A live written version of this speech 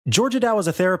Georgia Dow is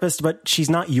a therapist, but she's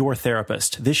not your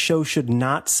therapist. This show should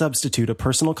not substitute a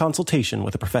personal consultation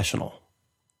with a professional.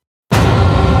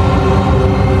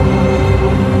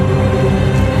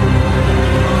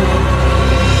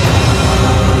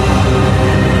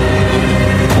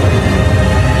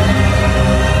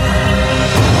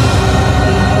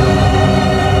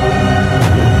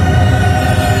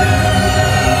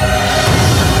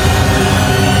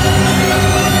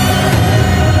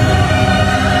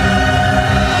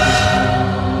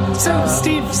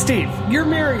 Steve, you're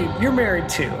married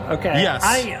too, okay? Yes.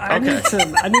 I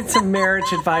need some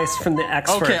marriage advice from the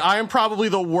expert. Okay, I am probably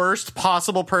the worst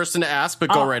possible person to ask, but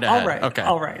go right ahead.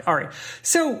 All right.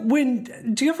 So,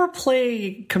 do you ever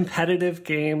play competitive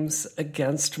games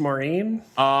against Maureen?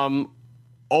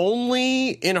 Only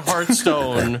in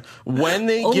Hearthstone when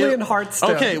they only give... in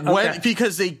Hearthstone. Okay,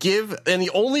 because they give... And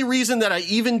the only reason that I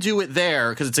even do it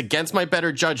there, because it's against my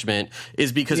better judgment,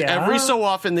 is because every so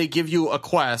often they give you a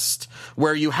quest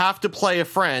where you have to play a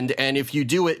friend, and if you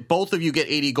do it, both of you get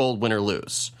 80 gold, win or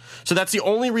lose. So that's the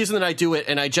only reason that I do it,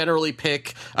 and I generally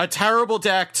pick a terrible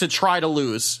deck to try to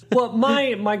lose. Well,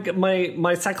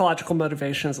 my psychological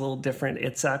motivation is a little different.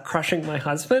 It's crushing my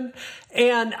husband,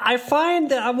 and I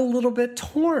find that I'm a little bit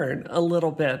torn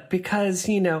because,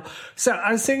 so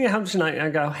I was sitting at home tonight, and I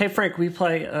go, hey, Frank, will you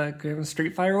play a game of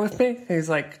Street Fighter with me? And he's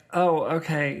like, oh,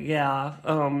 okay, yeah,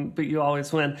 but you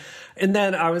always win. And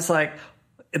then I was like,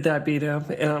 that I beat him,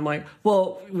 and I'm like,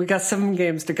 well, we got 7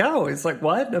 games to go. He's like,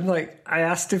 what? I'm like, I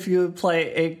asked if you would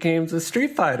play 8 games of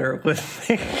Street Fighter with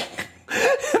me.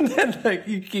 And then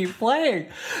you keep playing.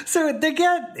 So they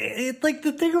get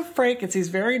the thing with Frank is he's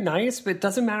very nice, but it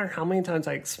doesn't matter how many times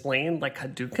I explain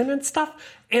Hadouken and stuff,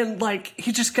 and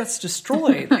he just gets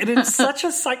destroyed. And it's such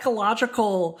a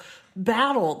psychological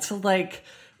battle to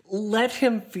let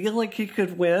him feel like he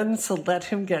could win, so let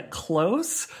him get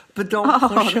close, but don't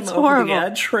push him over the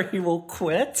edge where he will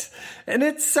quit. And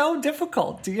it's so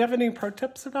difficult. Do you have any pro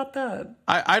tips about that?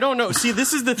 I don't know. See,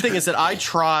 this is the thing, is that I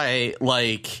try,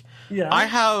 I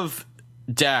have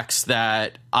decks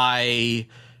that I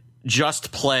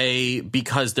just play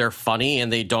because they're funny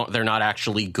and they're not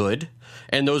actually good.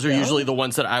 And those are usually the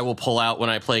ones that I will pull out when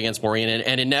I play against Maureen.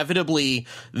 And inevitably,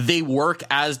 they work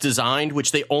as designed,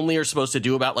 which they only are supposed to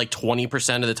do about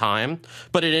 20% of the time.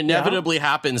 But it inevitably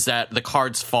happens that the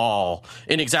cards fall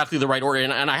in exactly the right order.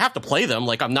 And I have to play them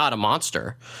like I'm not a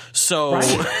monster. So,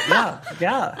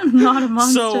 yeah. I'm not a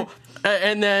monster. So,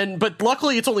 but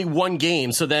luckily it's only one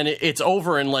game, so then it's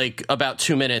over in about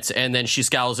 2 minutes, and then she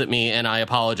scowls at me, and I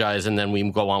apologize, and then we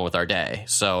go on with our day.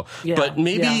 So, but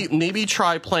maybe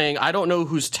try playing. I don't know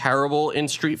who's terrible in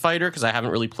Street Fighter because I haven't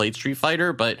really played Street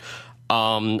Fighter, but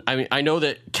I know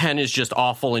that Ken is just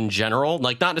awful in general,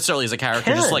 not necessarily as a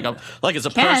character, just as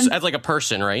a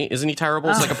person, right? Isn't he terrible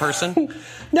as a person?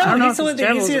 No, he's one of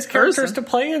the easiest characters to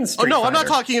play in Street Fighter. I'm not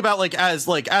talking about as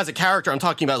a character. I'm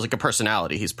talking about a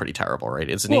personality. He's pretty terrible, right?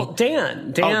 Isn't he? Well,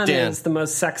 Dan is the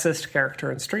most sexist character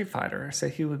in Street Fighter, so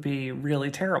he would be really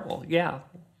terrible. Yeah.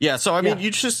 Yeah, so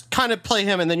you just kind of play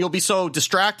him, and then you'll be so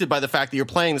distracted by the fact that you're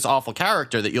playing this awful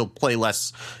character that you'll play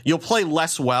less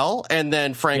well, and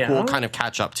then Frank will kind of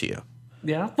catch up to you.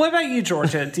 Yeah. What about you,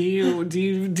 Georgia? Do you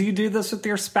do this with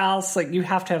your spouse? You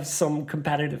have to have some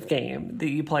competitive game that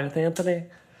you play with Anthony?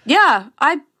 Yeah,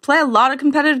 I play a lot of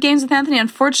competitive games with Anthony.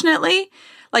 Unfortunately,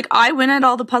 I win at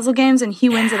all the puzzle games and he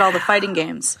wins at all the fighting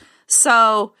games.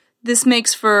 So this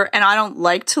makes for, and I don't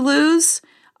like to lose.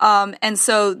 And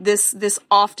so this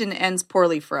often ends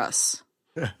poorly for us.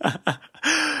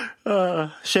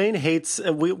 Shane hates.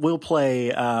 We'll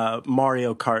play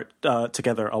Mario Kart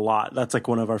together a lot. That's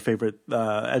one of our favorite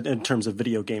in terms of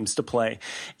video games to play.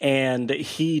 And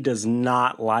he does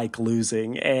not like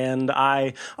losing. And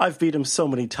I've beat him so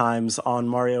many times on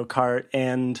Mario Kart,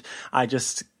 and I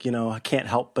just I can't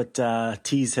help but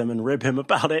tease him and rib him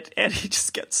about it, and he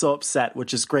just gets so upset,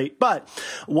 which is great. But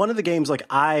one of the games,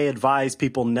 I advise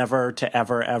people never to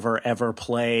ever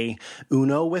play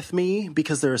Uno with me,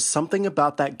 because there is something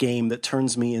about that game that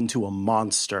turns me into a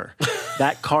monster.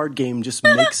 That card game just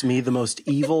makes me the most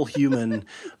evil human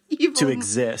to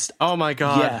exist. Oh my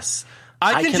God. Yes.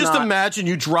 I can just imagine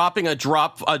you dropping a draw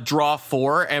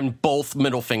 4 and both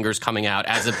middle fingers coming out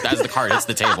as the card hits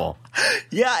the table.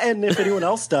 Yeah, and if anyone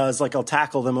else does, I'll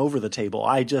tackle them over the table.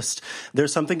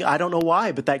 There's something, I don't know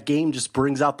why, but that game just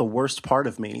brings out the worst part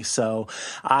of me. So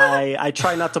I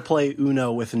try not to play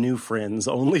Uno with new friends,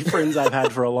 only friends I've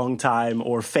had for a long time,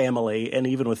 or family. And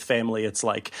even with family, it's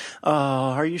oh,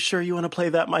 are you sure you want to play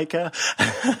that, Micah?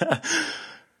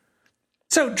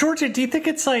 So, Georgia, do you think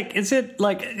it's is it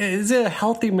a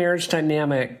healthy marriage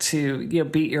dynamic to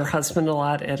beat your husband a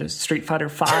lot at a Street Fighter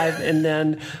V, and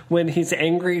then when he's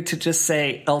angry to just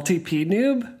say LTP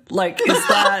noob? Like, is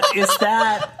that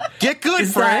get good,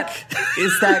 Frank?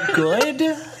 Is that good?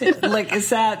 Like, is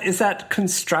that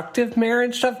constructive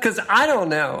marriage stuff? Because I don't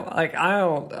know. Like, I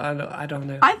don't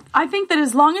know. I think that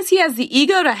as long as he has the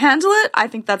ego to handle it, I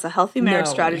think that's a healthy marriage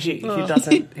strategy. He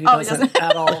doesn't. He doesn't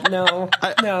at all. No.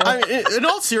 In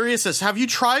all seriousness, have you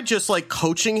tried just like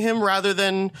coaching him rather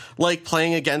than like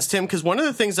playing against him? Because one of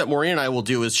the things that Maureen and I will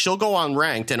do is she'll go on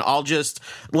ranked and I'll just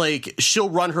she'll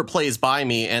run her plays by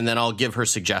me and then I'll give her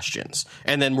suggestions.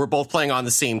 And then we're both playing on the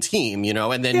same team,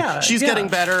 and then she's getting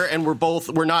better and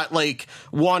we're not like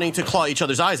wanting to claw each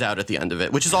other's eyes out at the end of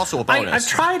it, which is also a bonus. I've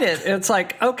tried it. It's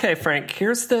like, okay, Frank,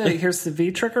 here's the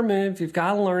V trigger move. You've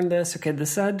got to learn this. Okay,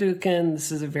 this is Hadouken.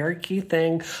 This is a very key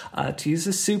thing. To use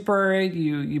a super,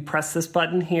 you press this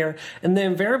button here, and then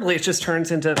invariably it just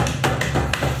turns into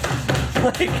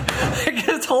like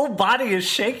his whole body is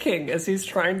shaking as he's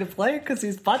trying to play because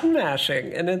he's button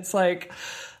mashing, and it's like,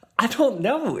 I don't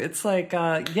know. It's like,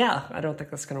 I don't think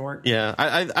that's going to work. Yeah,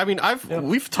 I mean,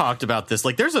 we've talked about this.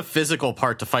 Like, there's a physical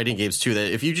part to fighting games too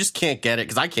that if you just can't get it,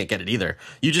 because I can't get it either.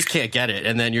 You just can't get it,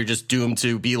 and then you're just doomed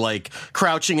to be like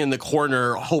crouching in the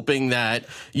corner, hoping that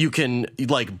you can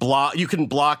block. You can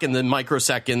block in the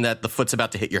microsecond that the foot's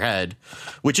about to hit your head,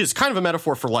 which is kind of a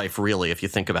metaphor for life, really, if you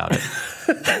think about it.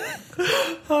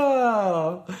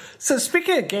 Oh, so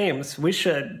speaking of games, we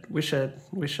should.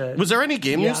 Was there any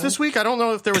game news this week? I don't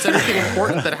know if there was anything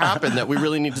important that happened that we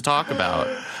really need to talk about.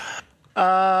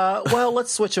 Well,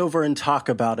 let's switch over and talk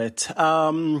about it. That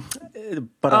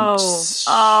was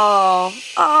no.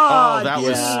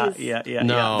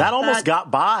 That almost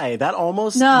got by. That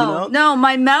almost no.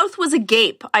 My mouth was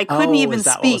agape. I couldn't even is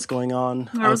that speak. What was going on?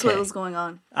 That was what was going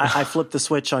on. I flipped the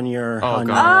switch on your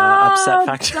God. upset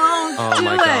factor. Don't do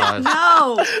my it.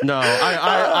 God. No,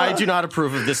 I do not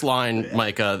approve of this line,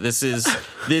 Micah.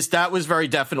 That was very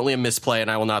definitely a misplay,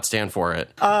 and I will not stand for it.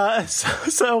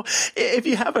 So if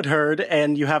you haven't heard,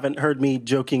 and you haven't heard me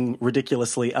joking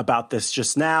ridiculously about this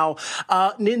just now,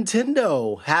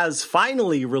 Nintendo has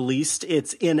finally released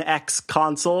its NX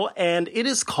console, and it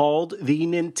is called the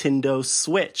Nintendo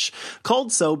Switch.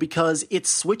 Called so because it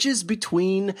switches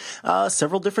between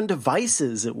several different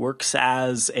devices. It works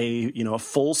as a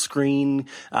full screen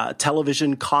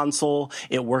television console.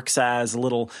 It works as a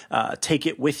little take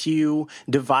it with you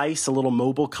device, a little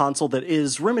mobile console that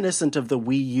is reminiscent of the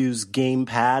Wii U's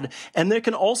gamepad, and there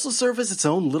can also serve as its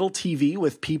own little TV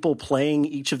with people playing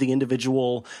each of the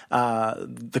individual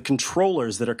the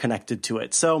controllers that are connected to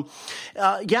it. So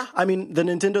I mean, the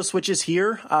Nintendo Switch is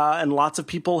here, and lots of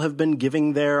people have been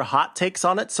giving their hot takes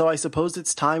on it, so I suppose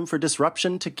it's time for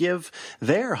Disruption to give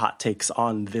their hot takes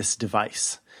on this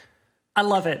device. I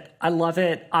love it.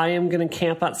 I am going to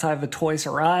camp outside of a Toys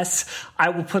R Us. I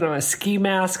will put on a ski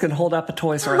mask and hold up a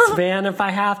Toys R Us van if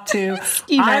I have to.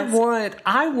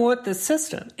 I want this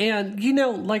system. And,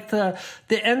 like the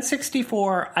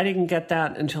N64, I didn't get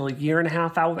that until a year and a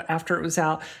half after it was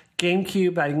out.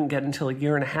 GameCube, I didn't get until a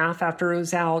year and a half after it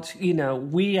was out.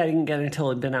 Wii, I didn't get until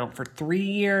it had been out for 3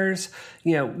 years.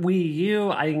 Wii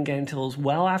U, I didn't get until it was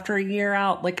well after a year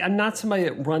out. Like, I'm not somebody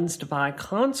that runs to buy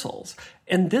consoles.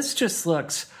 And this just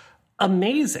looks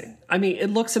amazing. I mean,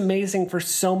 it looks amazing for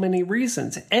so many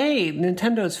reasons.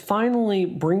 Nintendo is finally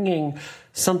bringing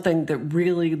something that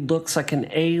really looks like an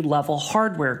A-level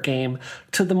hardware game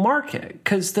to the market.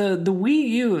 Because the Wii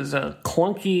U is a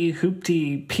clunky,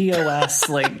 hoopty POS,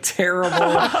 terrible.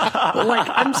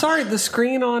 I'm sorry, the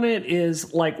screen on it is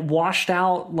washed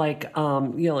out like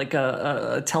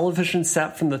a television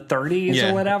set from the 30s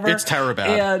or whatever. It's terrible.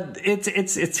 And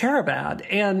it's terrible.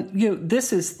 And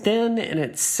this is thin and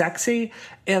it's sexy.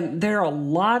 And there are a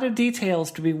lot of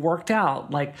details to be worked out,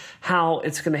 like how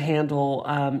it's going to handle,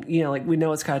 we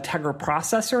know it's got a Tegra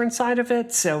processor inside of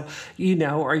it. So, are you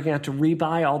going to have to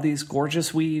rebuy all these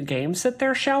gorgeous Wii U games that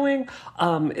they're showing?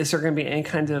 Is there going to be any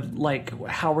kind of,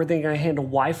 how are they going to handle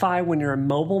Wi-Fi when you're in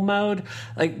mobile mode?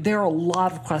 There are a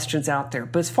lot of questions out there.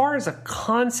 But as far as a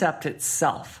concept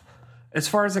itself, I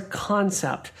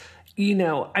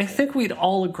think we'd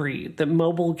all agree that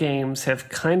mobile games have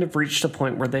kind of reached a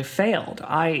point where they failed.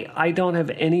 I don't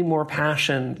have any more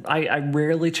passion. I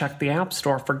rarely check the App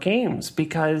Store for games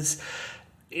because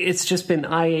it's just been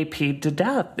IAP'd to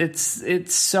death.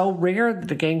 It's so rare that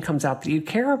the game comes out that you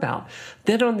care about.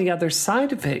 Then on the other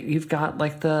side of it, you've got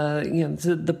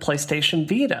the PlayStation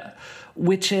Vita,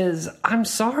 which is, I'm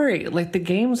sorry, the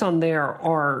games on there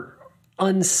are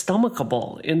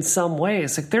unstomachable in some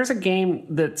ways. Like there's a game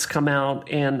that's come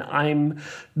out and I'm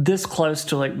this close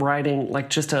to like writing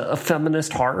like just a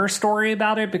feminist horror story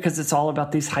about it, because it's all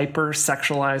about these hyper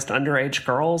sexualized underage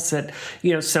girls that,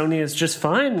 you know, Sony is just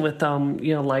fine with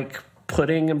you know, like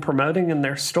putting and promoting in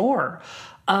their store.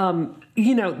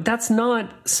 You know, that's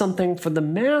not something for the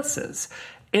masses.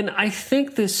 And I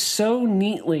think this so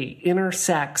neatly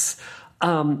intersects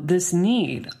this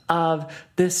need of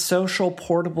this social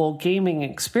portable gaming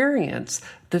experience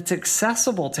that's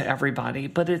accessible to everybody,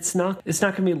 but it's not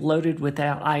going to be loaded with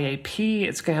that IAP.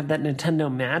 It's going to have that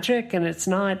Nintendo magic, and it's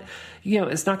not, you know,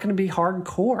 it's not going to be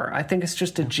hardcore. I think it's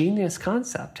just a genius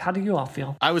concept. How do you all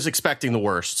feel? I was expecting the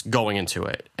worst going into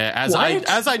it,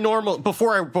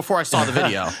 before I saw the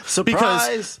video.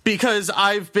 Surprise! because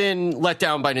I've been let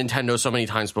down by Nintendo so many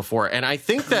times before, and I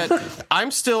think that I'm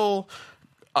still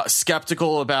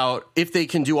skeptical about if they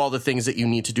can do all the things that you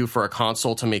need to do for a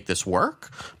console to make this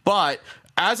work. But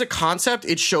as a concept,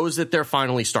 it shows that they're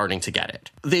finally starting to get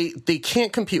it. They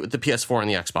can't compete with the PS4 and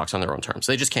the Xbox on their own terms.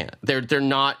 They just can't. They're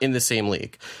not in the same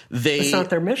league. It's not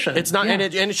their mission. It's not, and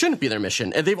it shouldn't be their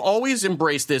mission. And they've always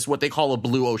embraced this, what they call a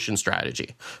blue ocean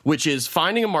strategy, which is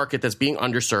finding a market that's being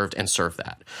underserved and serve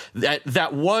that.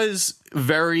 That was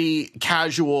very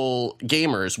casual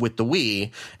gamers with the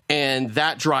Wii, and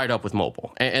that dried up with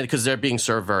mobile, and because they're being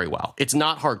served very well. It's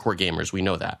not hardcore gamers, we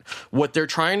know that. What they're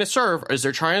trying to serve is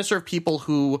they're trying to serve people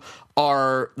who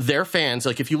are their fans.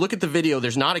 Like if you look at the video,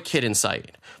 there's not a kid in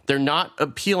sight. They're not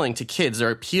appealing to kids.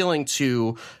 They're appealing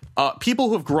to people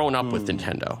who have grown up with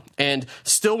Nintendo and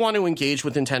still want to engage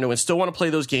with Nintendo and still want to play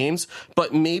those games,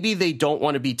 but maybe they don't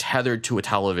want to be tethered to a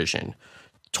television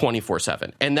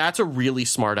 24/7. And that's a really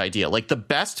smart idea. Like the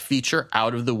best feature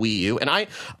out of the Wii U, and I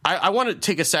want to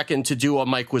take a second to do a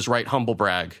Mike was right humble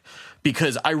brag,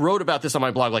 because I wrote about this on my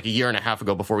blog like a year and a half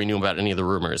ago before we knew about any of the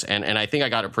rumors, and I think I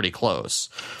got it pretty close.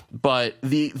 But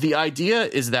the idea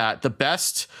is that the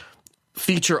best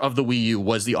feature of the Wii U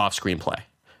was the off-screen play.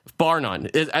 Bar none.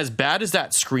 As bad as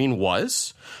that screen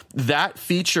was, that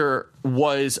feature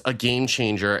was a game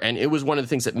changer, and it was one of the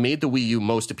things that made the Wii U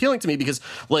most appealing to me, because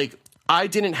like I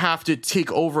didn't have to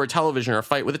take over a television or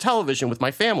fight with a television with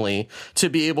my family to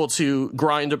be able to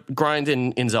grind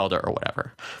in Zelda or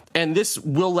whatever. And this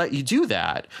will let you do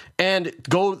that and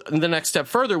go the next step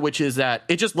further, which is that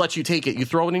it just lets you take it. You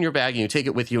throw it in your bag and you take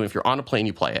it with you. And if you're on a plane,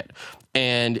 you play it.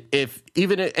 And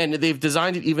and they've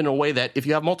designed it even in a way that if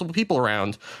you have multiple people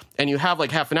around and you have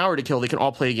like half an hour to kill, they can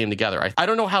all play a game together. I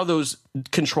don't know how those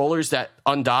controllers that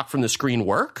undock from the screen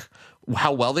work,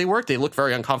 how well they work. They look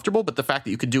very uncomfortable, but the fact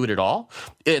that you could do it at all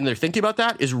and they're thinking about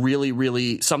that is really,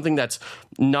 really something that's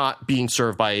not being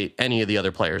served by any of the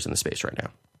other players in the space right now.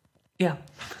 Yeah.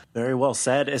 Very well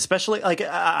said. Especially, like,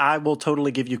 I will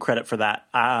totally give you credit for that.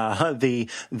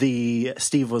 The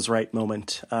Steve was right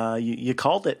moment. You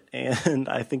called it, and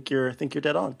I think you're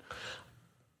dead on.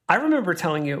 I remember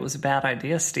telling you it was a bad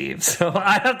idea, Steve. So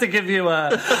I have to give you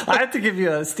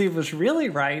a Steve was really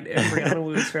right and Brianna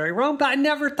was very wrong. But I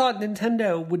never thought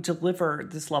Nintendo would deliver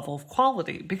this level of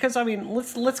quality, because I mean,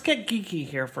 let's get geeky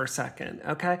here for a second,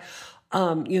 okay? The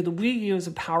Wii U is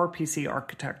a PowerPC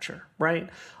architecture, right?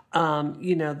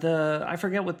 I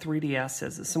forget what 3DS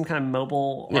is. It's some kind of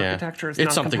mobile architecture. It's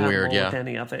not something weird, with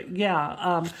any of it.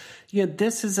 Yeah.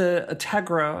 This is a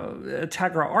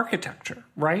Tegra architecture,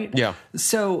 right? Yeah.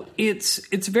 So it's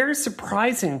very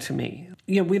surprising to me.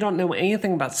 We don't know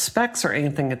anything about specs or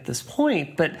anything at this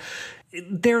point, but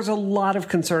there's a lot of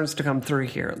concerns to come through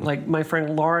here. Like my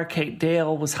friend Laura Kate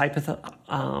Dale was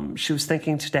she was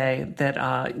thinking today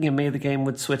that maybe the game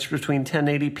would switch between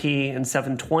 1080p and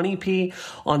 720p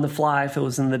on the fly if it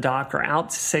was in the dock or out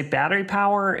to save battery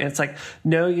power. And it's like,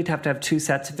 no, you'd have to have two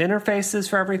sets of interfaces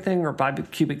for everything, or by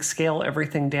cubic scale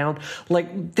everything down.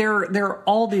 Like there are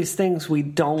all these things we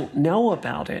don't know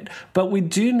about it, but we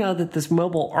do know that this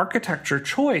mobile architecture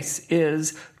choice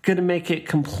is going to make it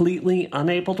completely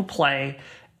unable to play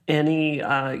any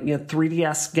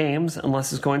 3DS games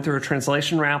unless it's going through a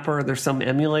translation wrapper. There's some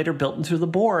emulator built into the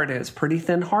board. It's pretty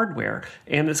thin hardware,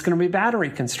 and it's going to be battery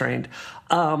constrained.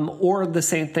 Or the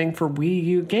same thing for Wii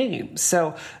U games.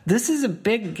 So this is a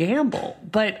big gamble,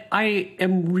 but I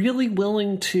am really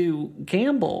willing to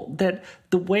gamble that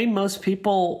the way most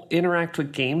people interact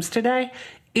with games today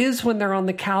is when they're on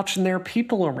the couch and there are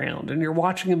people around and you're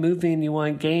watching a movie and you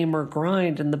want to game or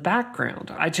grind in the background.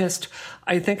 I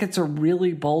think it's a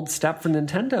really bold step for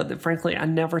Nintendo that, frankly, I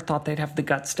never thought they'd have the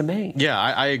guts to make. Yeah,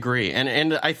 I agree.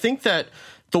 And I think that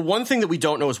the one thing that we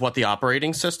don't know is what the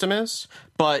operating system is.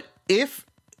 But if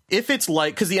it's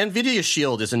like, because the NVIDIA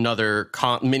Shield is another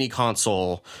mini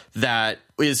console that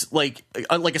is like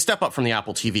a step up from the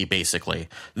Apple TV, basically,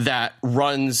 that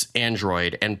runs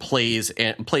Android and plays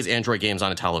Android games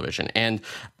on a television. And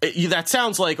that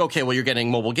sounds like, okay, well, you're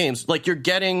getting mobile games. Like, you're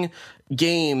getting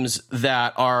games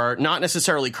that are not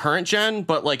necessarily current gen,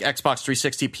 but like Xbox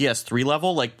 360, PS3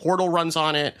 level. Like Portal runs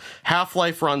on it,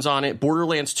 Half-Life runs on it,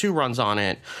 Borderlands 2 runs on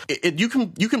it. You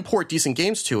can port decent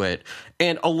games to it.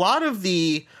 And a lot of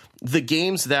the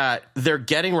games that they're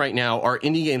getting right now are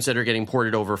indie games that are getting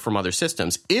ported over from other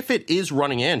systems. If it is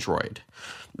running Android,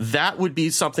 that would be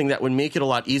something that would make it a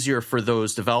lot easier for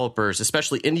those developers,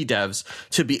 especially indie devs,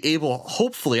 to be able,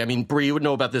 hopefully, I mean, Brie, you would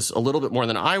know about this a little bit more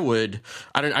than I would.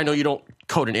 I know you don't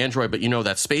code in Android, but you know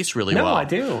that space really well. No, I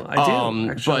do.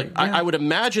 Actually, but yeah. I would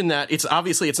imagine that it's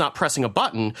not pressing a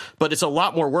button, but it's a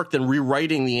lot more work than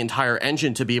rewriting the entire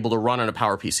engine to be able to run on a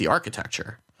PowerPC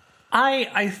architecture.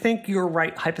 I think you're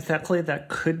right. Hypothetically, that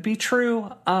could be true,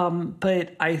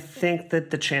 but I think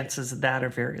that the chances of that are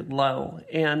very low.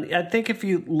 And I think if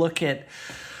you look at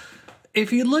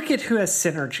who has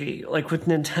synergy, like with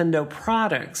Nintendo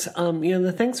products,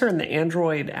 the things are in the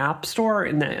Android App Store,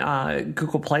 in the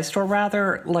Google Play Store,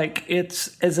 rather. Like,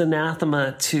 it's as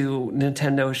anathema to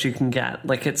Nintendo as you can get.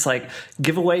 Like, it's like,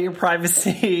 give away your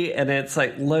privacy, and it's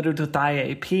like loaded with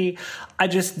IAP. I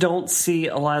just don't see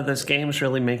a lot of those games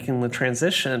really making the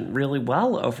transition really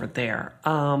well over there.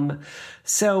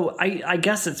 So I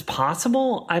guess it's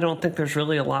possible. I don't think there's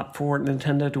really a lot for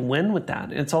Nintendo to win with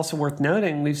that. It's also worth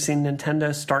noting we've seen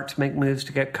Nintendo start to make moves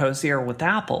to get cozier with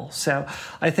Apple. So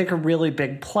I think a really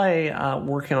big play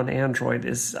working on Android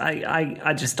is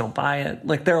I just don't buy it.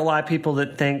 Like, there are a lot of people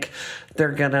that think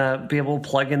they're going to be able to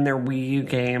plug in their Wii U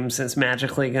games and it's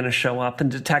magically going to show up and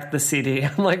detect the CD.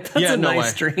 I'm like, that's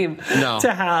nice dream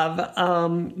to have.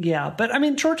 But I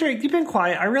mean, Georgia, you've been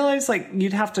quiet. I realize like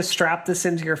you'd have to strap this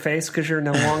into your face because you're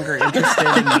no longer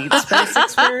interested in Meat Space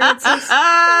experiences.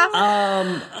 Are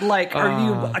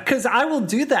you? Because I will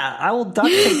do that. I will duct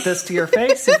tape this to your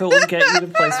face if it will get you to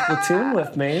play Splatoon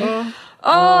with me.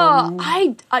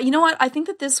 You know what? I think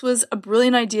that this was a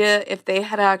brilliant idea if they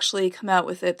had actually come out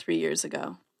with it 3 years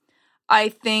ago. I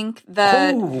think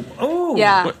that.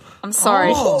 Yeah, I'm sorry.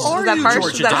 Was that harsh?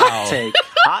 Georgia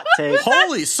Hot take.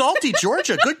 Holy salty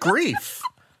Georgia! Good grief.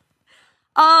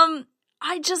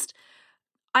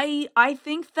 I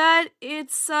think that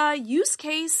its use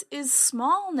case is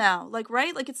small now. Like,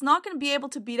 right? Like, it's not going to be able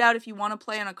to beat out if you want to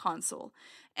play on a console.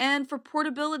 And for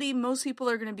portability, most people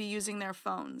are going to be using their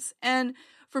phones. And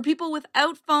for people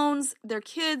without phones, their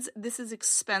kids, this is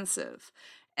expensive.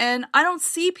 And I don't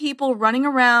see people running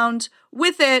around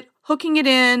with it, hooking it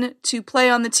in to play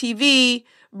on the TV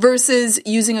versus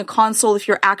using a console if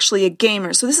you're actually a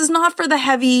gamer. So this is not for the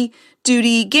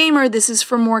heavy-duty gamer. This is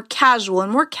for more casual.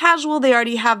 And more casual, they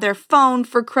already have their phone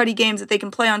for cruddy games that they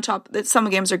can play on top. That some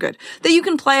games are good. That you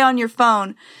can play on your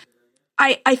phone.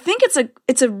 I think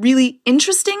it's a really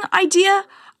interesting idea.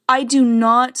 I do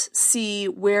not see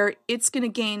where it's going to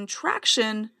gain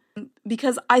traction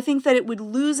because I think that it would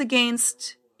lose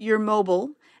against your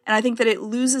mobile, and I think that it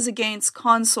loses against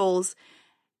consoles.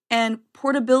 And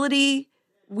portability,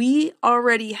 we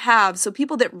already have. So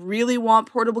people that really want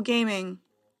portable gaming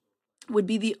would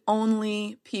be the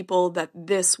only people that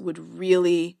this would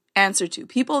really answer to.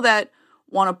 People that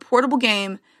want a portable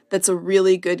game that's a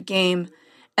really good game,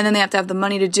 and then they have to have the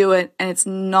money to do it, and it's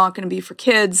not going to be for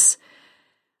kids.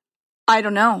 I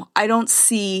don't know. I don't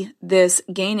see this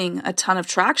gaining a ton of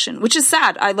traction, which is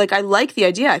sad. I like the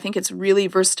idea. I think it's really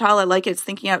versatile. I like it. It's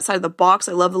thinking outside of the box.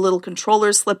 I love the little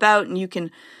controllers slip out, and you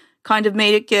can kind of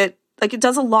make it get, like, it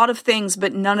does a lot of things,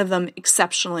 but none of them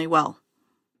exceptionally well.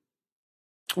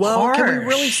 Well, can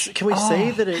we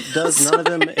say that it does none of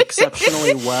them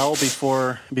exceptionally well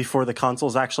before the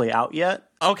console's actually out yet?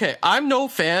 Okay, I'm no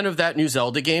fan of that new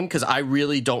Zelda game because I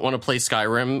really don't want to play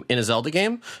Skyrim in a Zelda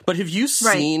game. But have you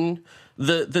seen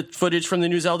the footage from the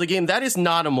new Zelda game? That is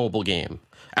not a mobile game,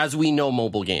 as we know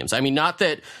mobile games. I mean, not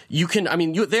that you can. I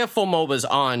mean, they have full MOBAs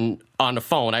on a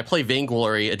phone. I play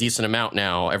Vainglory a decent amount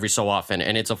now, every so often,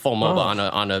 and it's a full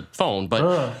MOBA on a phone. But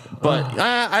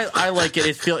I like it.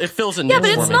 It fills a niche. Yeah, but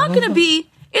it's not going to be.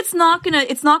 It's not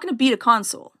gonna beat a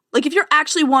console. Like, if you're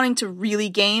actually wanting to really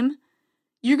game,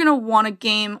 you're gonna want a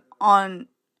game on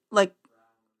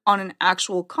an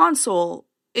actual console.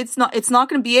 It's not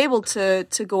going to be able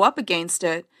to go up against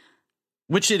it.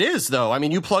 Which it is, though. I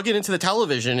mean, you plug it into the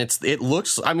television. It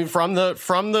looks. I mean, from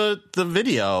the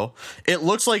video, it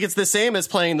looks like it's the same as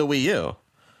playing the Wii U.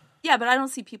 Yeah, but I don't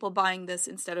see people buying this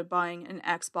instead of buying an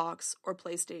Xbox or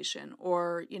PlayStation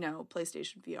or,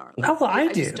 PlayStation VR. I do.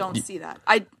 I just don't see that.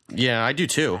 Yeah, I do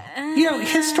too.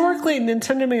 Historically,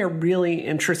 Nintendo made a really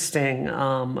interesting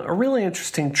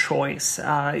choice.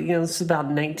 This is about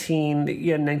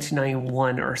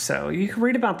 1991 or so. You can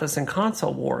read about this in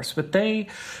Console Wars, but they,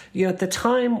 at the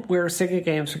time where Sega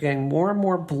games were getting more and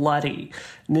more bloody,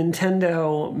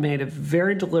 Nintendo made a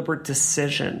very deliberate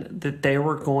decision that they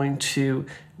were going to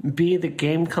be the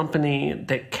game company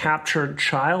that captured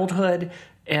childhood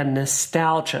and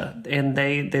nostalgia. And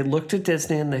they looked at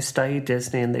Disney and they studied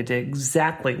Disney and they did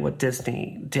exactly what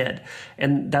Disney did.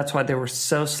 And that's why they were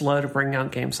so slow to bring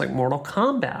out games like Mortal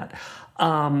Kombat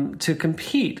to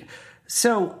compete.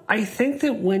 So I think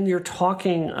that when you're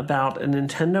talking about a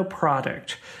Nintendo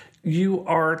product, you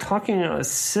are talking about a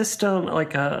system,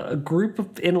 like a group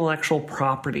of intellectual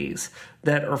properties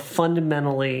that are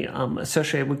fundamentally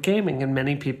associated with gaming in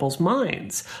many people's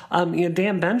minds.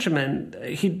 Dan Benjamin,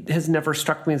 he has never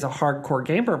struck me as a hardcore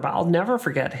gamer, but I'll never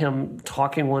forget him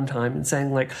talking one time and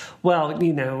saying like, well,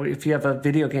 if you have a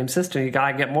video game system, you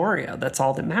gotta get Mario. That's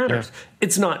all that matters. Yeah.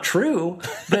 It's not true,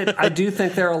 but I do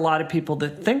think there are a lot of people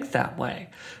that think that way.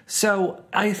 So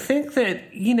I think that,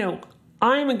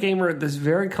 I'm a gamer that's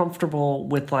very comfortable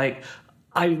with today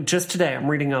I'm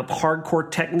reading up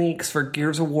hardcore techniques for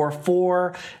Gears of War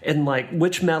 4 and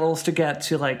which medals to get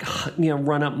to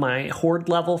run up my horde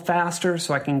level faster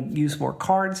so I can use more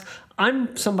cards.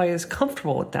 I'm somebody that's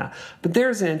comfortable with that. But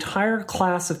there's an entire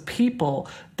class of people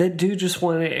that do just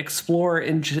want to explore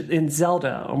in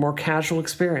Zelda, a more casual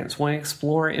experience, want to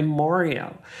explore in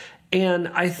Mario. And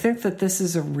I think that this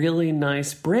is a really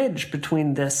nice bridge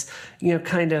between this,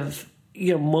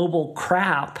 mobile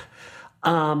crap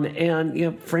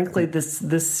and frankly,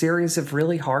 this series of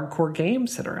really hardcore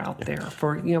games that are out there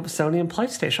for Sony and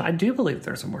PlayStation. I do believe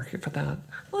there's a market for that.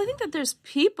 Well, I think that there's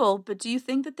people, but do you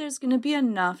think that there's going to be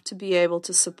enough to be able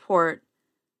to support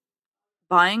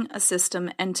buying a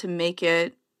system and to make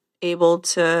it able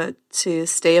to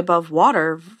stay above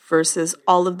water versus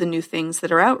all of the new things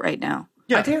that are out right now?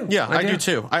 Yeah, I do. Yeah, I do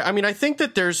too. I think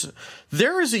that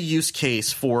there is a use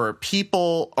case for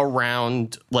people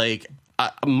around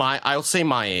I'll say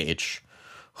my age,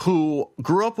 who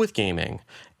grew up with gaming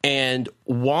and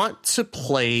want to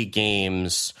play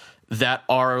games that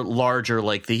are larger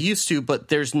like they used to, but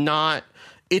there's not.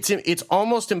 It's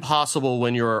almost impossible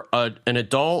when you're an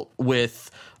adult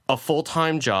with a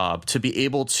full-time job to be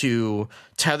able to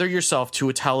tether yourself to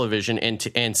a television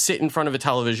and sit in front of a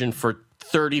television for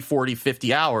 30, 40,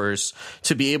 50 hours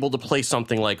to be able to play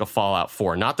something like a Fallout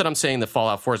 4. Not that I'm saying that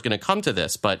Fallout 4 is going to come to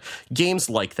this, but games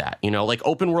like that, like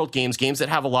open world games that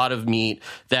have a lot of meat,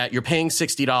 that you're paying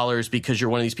 $60 because you're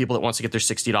one of these people that wants to get their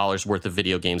 $60 worth of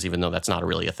video games, even though that's not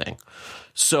really a thing.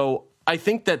 So I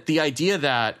think that the idea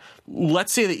that,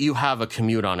 let's say that you have a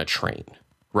commute on a train,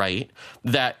 right?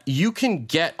 That you can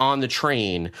get on the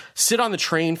train, sit on the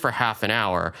train for half an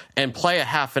hour and play a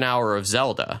half an hour of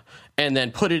Zelda and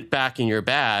then put it back in your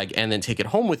bag and then take it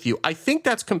home with you. I think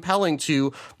that's compelling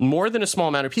to more than a small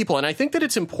amount of people. And I think that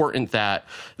it's important that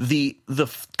the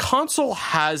console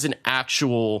has an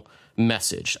actual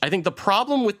message. I think the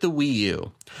problem with the Wii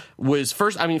U was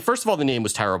first of all, the name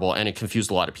was terrible and it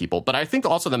confused a lot of people. But I think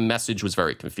also the message was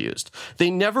very confused. They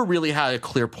never really had a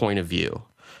clear point of view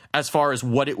as far as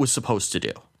what it was supposed to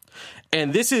do.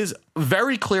 And this is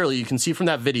very clearly, you can see from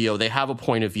that video, they have a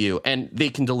point of view and they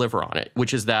can deliver on it,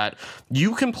 which is that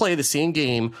you can play the same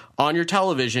game on your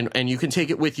television and you can take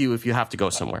it with you if you have to go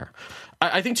somewhere.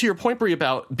 I think to your point, Brie,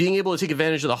 about being able to take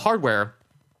advantage of the hardware,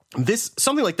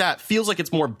 something like that feels like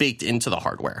it's more baked into the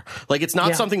hardware. Like it's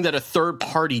not something that a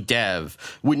third-party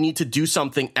dev would need to do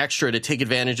something extra to take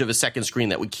advantage of a second screen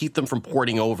that would keep them from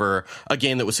porting over a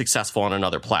game that was successful on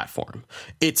another platform.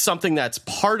 It's something that's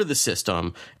part of the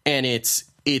system, and it's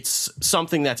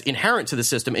something that's inherent to the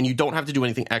system, and you don't have to do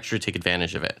anything extra to take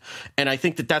advantage of it. And I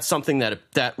think that that's something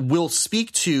that will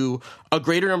speak to a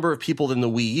greater number of people than the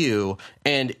Wii U.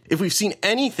 And if we've seen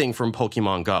anything from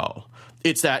Pokemon Go,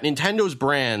 it's that Nintendo's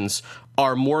brands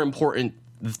are more important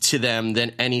to them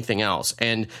than anything else.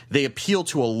 And they appeal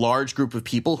to a large group of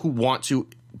people who want to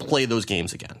play those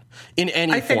games again in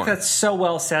any form. I think that's so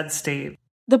well said, Steve.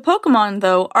 The Pokemon,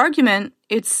 though, argument,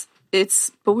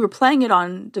 but we're playing it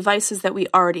on devices that we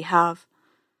already have.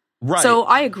 Right. So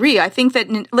I agree. I think that,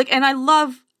 and I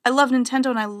love Nintendo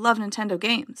and I love Nintendo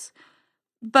games.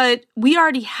 But we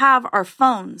already have our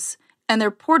phones and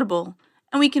they're portable.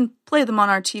 And we can play them on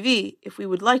our TV if we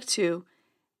would like to.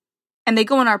 And they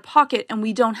go in our pocket and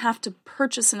we don't have to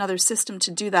purchase another system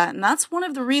to do that. And that's one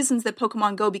of the reasons that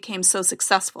Pokemon Go became so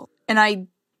successful. And I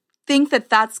think that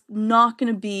that's not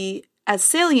going to be as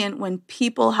salient when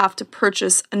people have to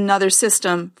purchase another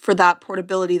system for that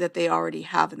portability that they already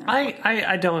have in their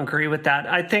I don't agree with that.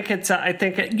 I think it's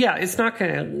not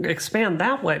going to expand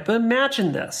that way. But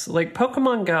imagine this, like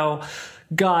Pokemon Go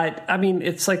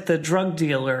it's like the drug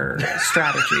dealer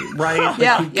strategy, right?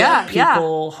 Like you get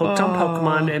people hooked on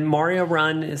Pokemon, and Mario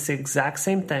Run is the exact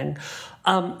same thing.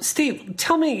 Steve,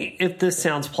 tell me if this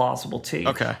sounds plausible to you.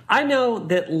 Okay. I know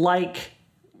that, like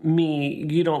me,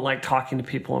 you don't like talking to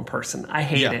people in person. I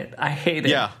hate it. I hate it.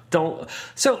 Yeah.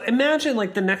 So imagine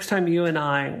like the next time you and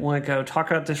I want to go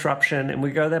talk about disruption and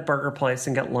we go to that burger place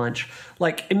and get lunch.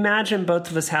 Like imagine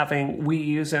both of us having Wii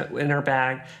U's in our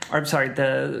bag,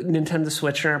 the Nintendo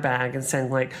Switch in our bag, and saying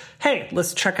like, hey,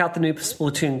 let's check out the new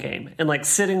Splatoon game, and like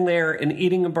sitting there and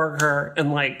eating a burger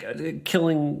and like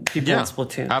killing people in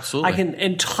Splatoon.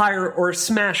 Absolutely. Or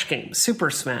Smash game, Super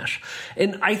Smash.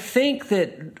 And I think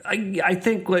that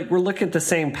like we're looking at the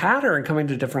same pattern coming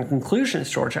to different conclusions,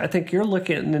 George. I think you're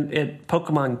looking at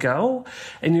Pokemon Go,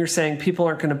 and you're saying people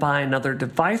aren't going to buy another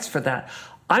device for that.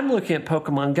 I'm looking at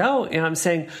Pokemon Go, and I'm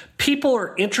saying people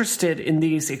are interested in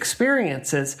these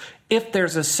experiences if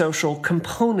there's a social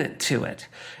component to it.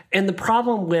 And the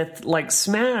problem with like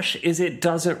Smash is it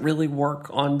doesn't really work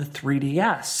on the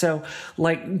 3DS. So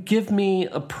like give me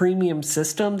a premium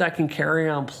system that can carry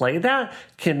on play that,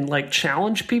 can like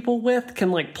challenge people with,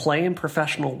 can like play in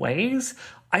professional ways.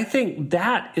 I think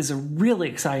that is a really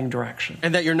exciting direction.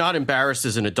 And that you're not embarrassed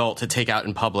as an adult to take out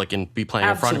in public and be playing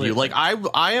in front of you. Like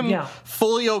I am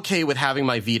fully okay with having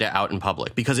my Vita out in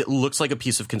public because it looks like a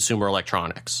piece of consumer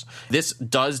electronics. This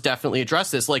does definitely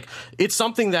address this. Like it's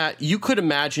something that you could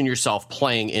imagine yourself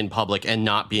playing in public and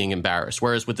not being embarrassed.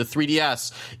 Whereas with the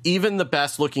 3DS, even the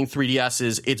best looking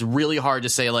 3DSs, it's really hard to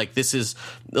say like this is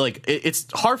like it's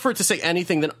hard for it to say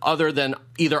anything other than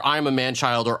either I'm a man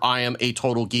child or I am a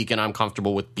total geek and I'm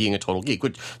comfortable with being a total geek,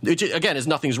 which again is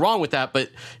nothing's wrong with that, but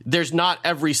there's not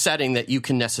every setting that you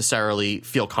can necessarily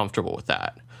feel comfortable with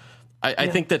that. I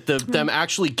think that them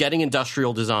actually getting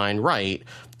industrial design right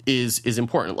is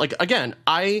important. Like again,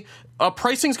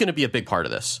 pricing is going to be a big part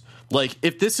of this. Like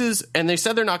if this is, and they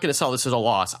said they're not going to sell this at a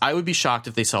loss, I would be shocked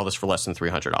if they sell this for less than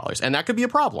 $300, and that could be a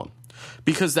problem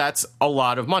because that's a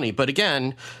lot of money. But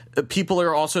again, people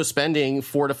are also spending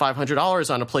 $400 to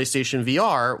 $500 on a PlayStation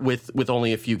VR with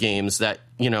only a few games that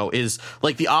is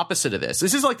like the opposite of this.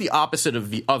 This is like the opposite of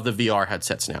the VR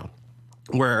headsets now,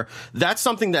 where that's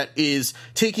something that is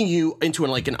taking you into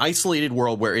an isolated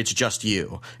world where it's just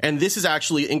you. And this is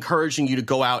actually encouraging you to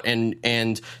go out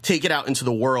and take it out into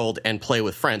the world and play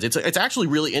with friends. It's actually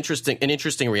really an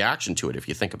interesting reaction to it if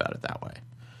you think about it that way.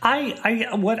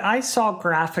 What I saw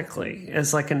graphically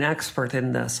as like an expert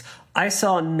in this, I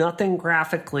saw nothing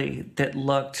graphically that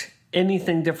looked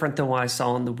anything different than what I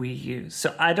saw on the Wii U.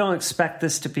 So I don't expect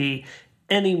this to be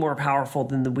any more powerful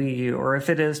than the Wii U, or if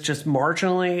it is just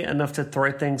marginally enough to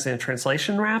throw things in a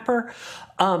translation wrapper.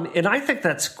 And I think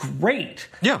that's great.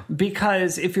 Yeah.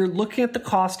 Because if you're looking at the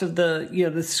cost of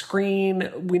the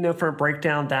screen, we know from a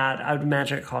breakdown that I would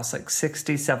imagine it costs like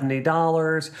 $60,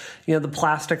 $70. The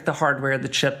plastic, the hardware, the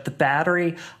chip, the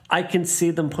battery. I can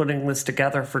see them putting this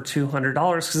together for $200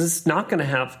 because it's not going to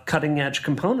have cutting edge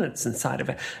components inside of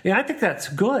it. I think that's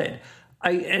good.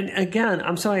 And again,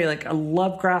 I'm sorry, I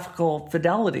love graphical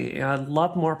fidelity. I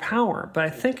love more power. But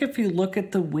I think if you look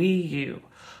at the Wii U,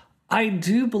 I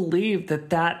do believe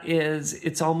that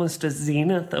it's almost a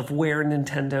zenith of where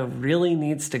Nintendo really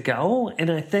needs to go. And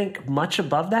I think much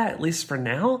above that, at least for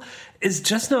now, is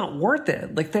just not worth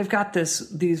it. Like they've got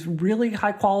these really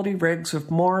high quality rigs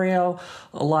with Mario,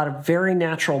 a lot of very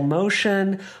natural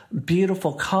motion,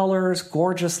 beautiful colors,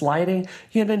 gorgeous lighting.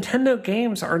 Nintendo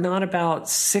games are not about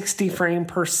 60 frame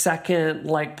per second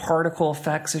particle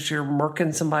effects as you're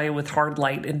murking somebody with hard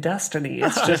light in Destiny.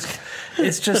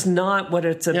 It's just not what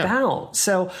it's about.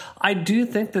 So I do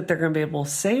think that they're going to be able to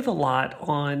save a lot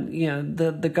on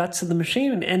the guts of the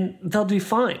machine, and they'll do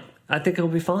fine. I think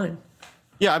it'll be fine.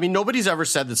 Yeah, I mean, nobody's ever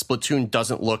said that Splatoon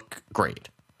doesn't look great,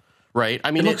 right?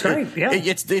 I mean, it looks great. Yeah,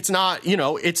 it's not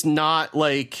it's not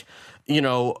like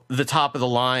the top of the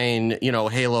line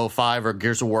Halo 5 or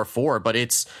Gears of War 4, but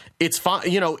it's fine.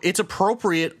 It's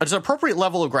appropriate. It's an appropriate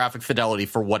level of graphic fidelity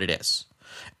for what it is,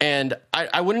 and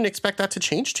I wouldn't expect that to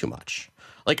change too much.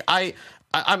 Like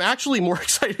I'm actually more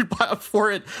excited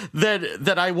for it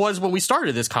than I was when we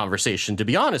started this conversation, to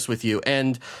be honest with you.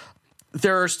 And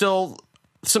there are still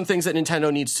some things that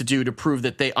Nintendo needs to do to prove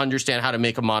that they understand how to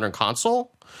make a modern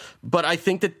console. But I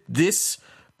think that this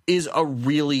is a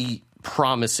really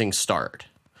promising start.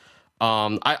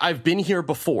 I've been here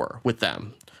before with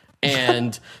them.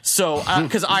 And so,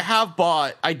 because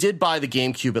I did buy the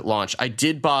GameCube at launch. I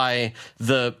did buy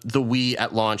the Wii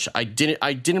at launch. I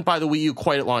didn't buy the Wii U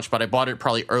quite at launch, but I bought it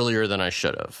probably earlier than I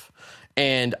should have.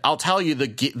 And I'll tell you,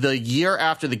 the year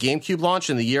after the GameCube launch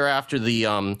and the year after the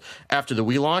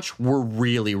Wii launch were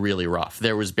really, really rough.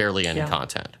 There was barely any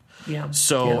content. Yeah.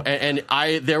 So, and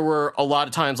there were a lot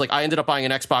of times, like I ended up buying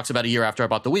an Xbox about a year after I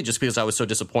bought the Wii just because I was so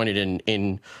disappointed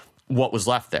in what was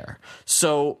left there.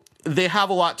 So they have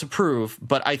a lot to prove,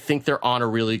 but I think they're on a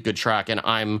really good track, and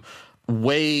I'm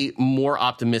way more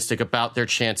optimistic about their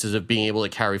chances of being able to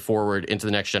carry forward into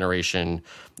the next generation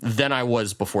than I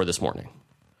was before this morning.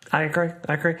 I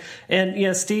agree.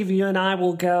 And Steve, you and I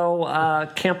will go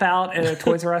camp out at a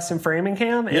Toys R Us in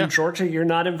Framingham. And Georgia, you're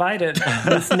not invited.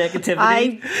 This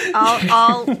negativity.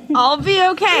 I'll be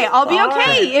okay. I'll be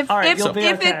okay if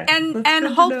okay. And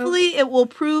hopefully it will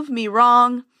prove me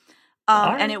wrong.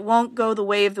 And it won't go the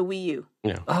way of the Wii U.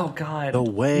 Yeah. Oh God. The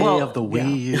way of the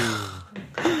Wii U.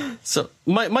 So,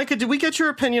 Micah, did we get your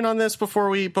opinion on this before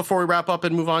we wrap up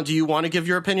and move on? Do you want to give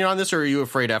your opinion on this, or are you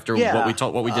afraid after what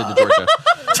we did to Georgia?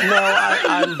 No,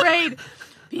 I'm afraid.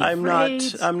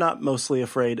 I'm not mostly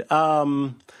afraid.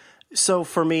 So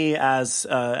for me, as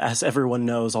everyone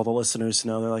knows, all the listeners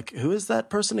know, they're like, who is that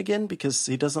person again? Because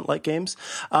he doesn't like games.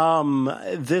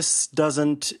 This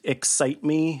doesn't excite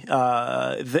me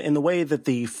in the way that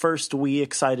the first Wii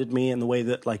excited me, and the way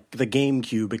that like the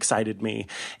GameCube excited me,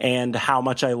 and how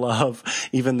much I love,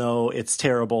 even though it's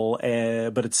terrible,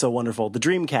 but it's so wonderful. The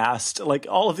Dreamcast, like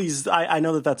all of these, I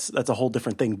know that's a whole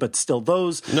different thing, but still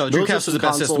those. No, Dreamcast was the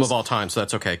best system of all time, so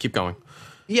that's okay. Keep going.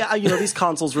 Yeah, these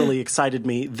consoles really excited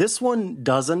me. This one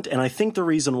doesn't, and I think the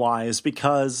reason why is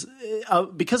because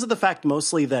of the fact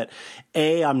mostly that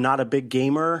A, I'm not a big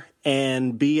gamer,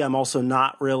 and B, I'm also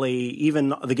not really,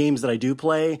 even the games that I do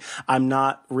play, I'm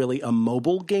not really a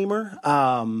mobile gamer.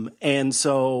 And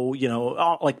so,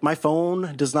 like my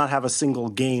phone does not have a single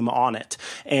game on it.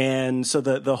 And so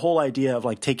the whole idea of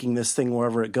like taking this thing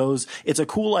wherever it goes, it's a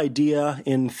cool idea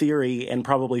in theory, and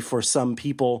probably for some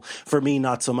people. For me,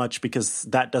 not so much, because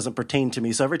that doesn't pertain to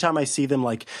me. So every time I see them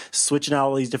like switching out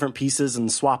all these different pieces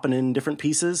and swapping in different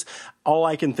pieces, all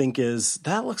I can think is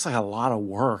that looks like a lot of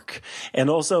work, and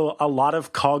also a lot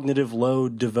of cognitive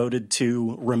load devoted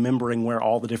to remembering where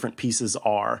all the different pieces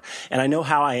are. And I know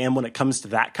how I am when it comes to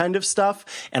that kind of stuff,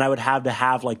 and I would have to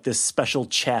have like this special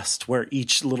chest where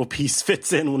each little piece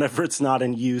fits in whenever it's not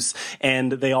in use,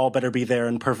 and they all better be there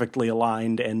and perfectly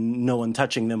aligned, and no one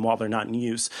touching them while they're not in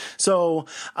use. So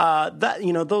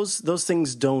those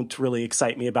things don't really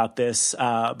excite me about this.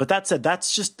 But that said,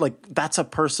 that's just like, that's a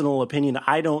personal opinion.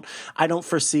 I don't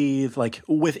foresee, like,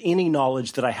 with any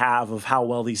knowledge that I have of how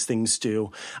well these things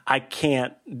do, I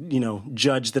can't,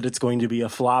 judge that it's going to be a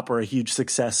flop or a huge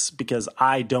success, because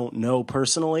I don't know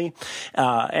personally.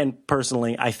 And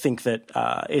personally, I think that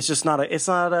it's not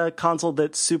a console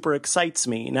that super excites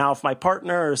me. Now, if my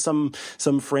partner or some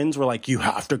friends were like, you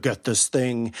have to get this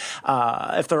thing,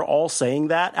 if they're all saying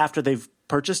that after they've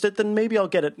purchased it, then maybe I'll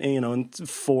get it, in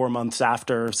 4 months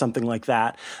after, or something like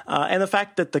that. And the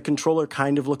fact that the controller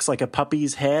kind of looks like a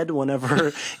puppy's head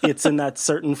whenever it's in that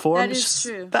certain form, that is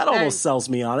true. That almost sells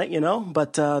me on it,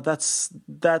 But that's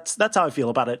how I feel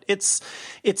about it. It's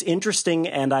interesting,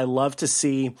 and I love to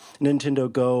see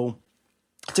Nintendo go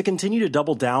to continue to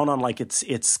double down on like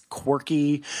its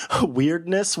quirky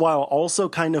weirdness, while also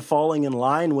kind of falling in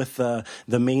line with the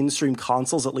mainstream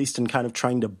consoles, at least in kind of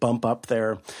trying to bump up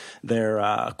their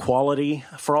quality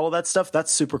for all of that stuff.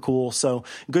 That's super cool. So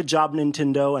good job,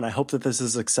 Nintendo, and I hope that this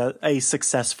is a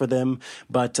success for them.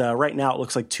 But right now it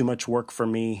looks like too much work for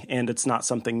me, and it's not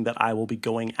something that I will be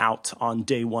going out on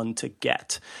day one to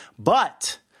get.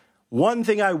 But one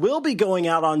thing I will be going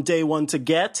out on day one to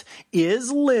get is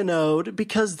Linode,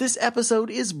 because this episode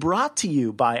is brought to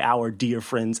you by our dear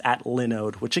friends at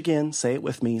Linode, which again, say it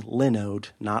with me, Linode,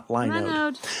 not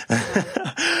Linode.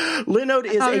 Linode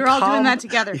is we were all doing that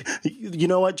together. You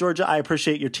know what, Georgia? I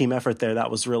appreciate your team effort there. That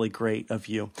was really great of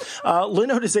you.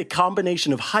 Linode is a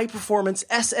combination of high-performance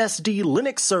SSD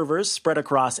Linux servers spread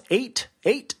across eight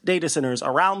data centers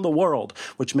around the world,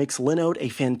 which makes Linode a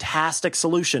fantastic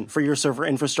solution for your server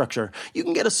infrastructure. You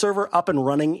can get a server up and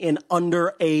running in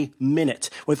under a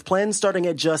minute, with plans starting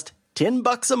at just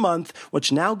 $10 a month,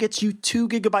 which now gets you 2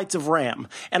 gigabytes of RAM.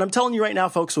 And I'm telling you right now,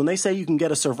 folks, when they say you can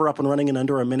get a server up and running in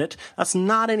under a minute, that's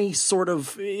not any sort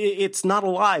of, it's not a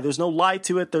lie. There's no lie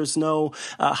to it. There's no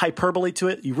hyperbole to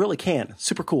it. You really can.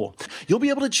 Super cool. You'll be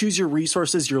able to choose your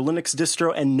resources, your Linux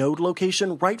distro, and node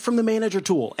location right from the manager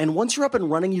tool. And once you're up and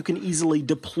running, you can easily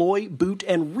deploy, boot,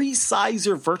 and resize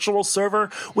your virtual server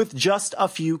with just a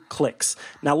few clicks.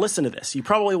 Now listen to this. You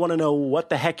probably want to know what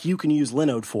the heck you can use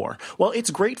Linode for. Well,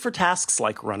 it's great for tasks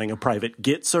like running a private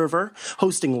Git server,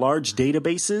 hosting large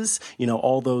databases,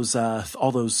 all those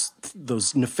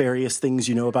nefarious things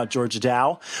you know about Georgia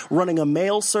Dow, running a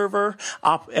mail server,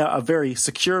 a very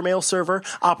secure mail server,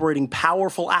 operating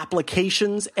powerful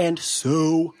applications, and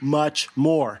so much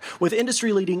more. With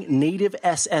industry-leading native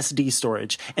SSD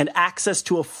storage and access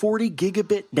to a 40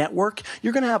 gigabit network,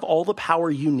 you're going to have all the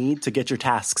power you need to get your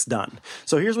tasks done.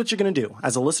 So here's what you're going to do.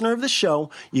 As a listener of this show,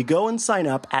 you go and sign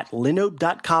up at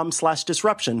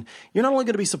linode.com/disruption. You're not only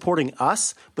going to be supporting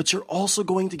us, but you're also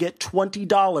going to get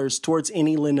 $20 towards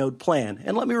any Linode plan.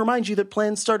 And let me remind you that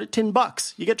plans start at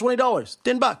 $10. You get $20,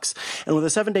 $10. And with a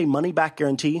 7-day money-back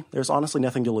guarantee, there's honestly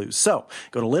nothing to lose. So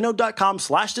go to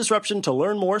linode.com/disruption to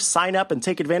learn more, sign up, and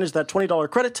take advantage of that $20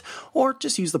 credit, or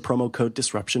just use the promo code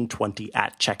disruption20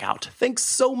 at checkout. Thanks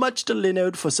so much to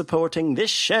Linode for supporting this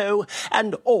show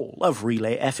and all of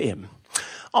Relay FM.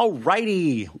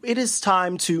 Alrighty, it is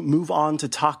time to move on to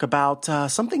talk about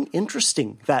something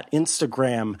interesting that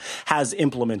Instagram has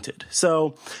implemented.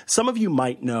 So some of you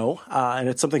might know, and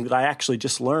it's something that I actually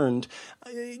just learned.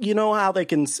 You know how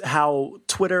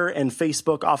Twitter and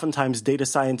Facebook, oftentimes data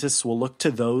scientists will look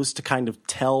to those to kind of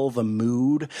tell the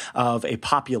mood of a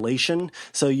population.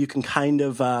 So you can kind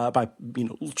of, by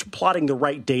plotting the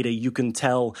right data, you can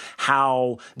tell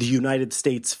how the United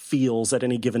States feels at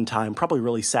any given time. Probably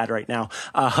really sad right now,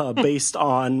 based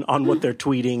on what they're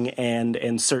tweeting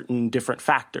and certain different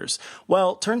factors.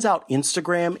 Well, turns out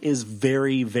Instagram is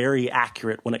very, very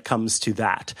accurate when it comes to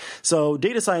that. So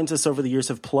data scientists over the years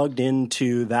have plugged into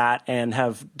that and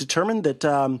have determined that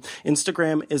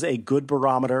Instagram is a good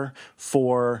barometer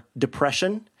for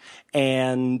depression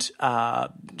and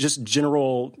just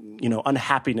general,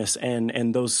 unhappiness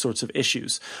and those sorts of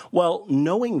issues. Well,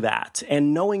 knowing that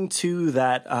and knowing too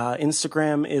that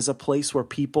Instagram is a place where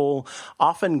people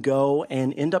often go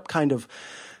and end up kind of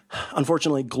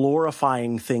unfortunately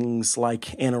glorifying things like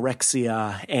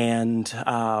anorexia and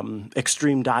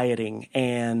extreme dieting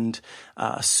and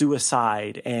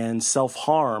suicide and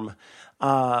self-harm,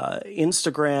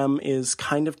 Instagram is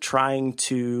kind of trying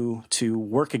to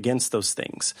work against those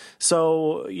things.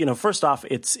 So, first off,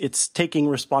 it's taking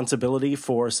responsibility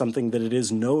for something that it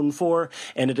is known for,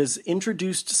 and it has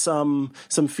introduced some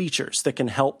features that can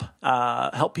help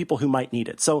people who might need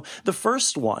it. So the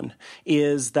first one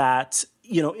is that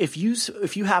if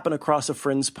you happen across a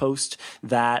friend's post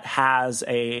that has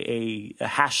a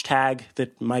hashtag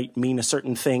that might mean a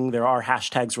certain thing, there are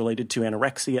hashtags related to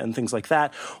anorexia and things like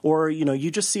that, or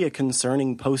you just see a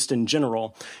concerning post in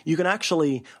general, you can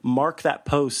actually mark that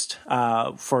post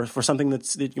for something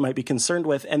that you might be concerned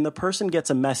with, and the person gets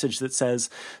a message that says,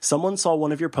 someone saw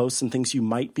one of your posts and thinks you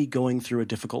might be going through a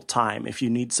difficult time. If you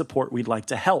need support, we'd like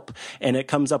to help. And it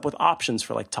comes up with options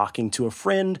for like talking to a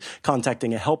friend,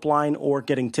 contacting a helpline, or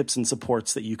getting tips and support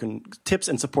that you can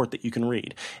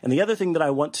read. And the other thing that I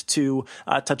want to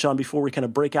touch on before we kind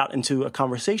of break out into a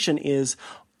conversation is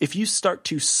if you start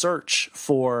to search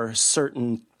for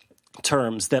certain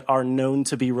terms that are known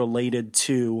to be related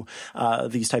to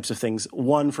these types of things.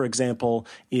 One, for example,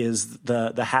 is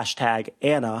the hashtag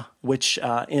Anna, which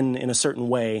in a certain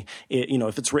way,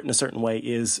 if it's written a certain way,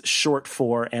 is short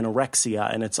for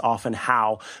anorexia, and it's often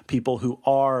how people who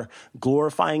are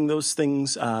glorifying those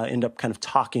things end up kind of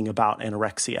talking about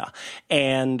anorexia.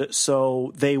 And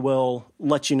so they will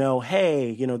let you know,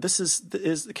 hey, this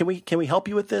is can we help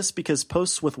you with this? Because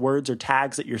posts with words or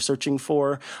tags that you're searching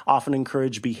for often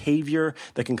encourage behavior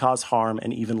that can cause harm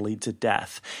and even lead to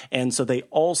death. And so they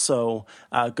also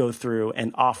go through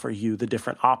and offer you the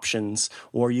different options,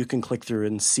 or you can click through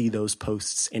and see those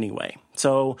posts anyway.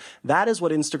 So that is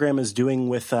what Instagram is doing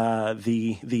with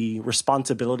the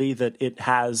responsibility that it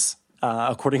has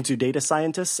according to data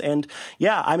scientists. And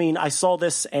yeah, I mean, I saw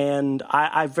this and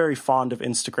I'm very fond of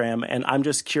Instagram, and I'm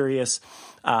just curious,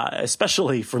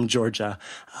 especially from Georgia,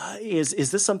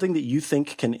 is this something that you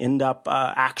think can end up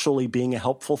actually being a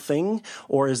helpful thing?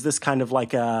 Or is this kind of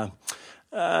like a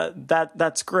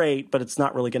that's great, but it's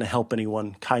not really going to help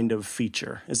anyone kind of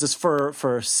feature? Is this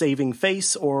for saving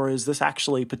face, or is this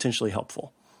actually potentially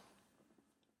helpful?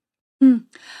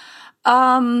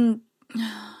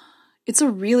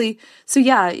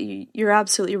 You're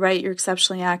absolutely right. You're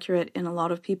exceptionally accurate. In a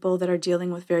lot of people that are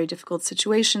dealing with very difficult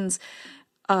situations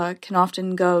can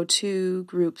often go to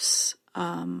groups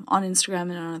on Instagram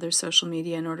and on other social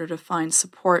media in order to find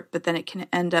support, but then it can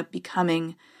end up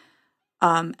becoming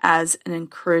as an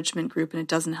encouragement group, and it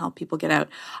doesn't help people get out.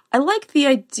 I like the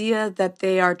idea that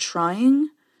they are trying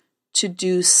to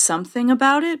do something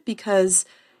about it, because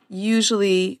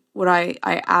usually what I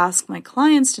ask my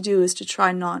clients to do is to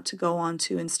try not to go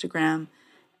onto Instagram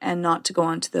and not to go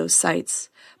onto those sites.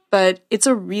 But it's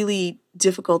a really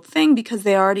difficult thing because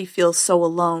they already feel so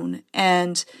alone,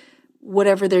 and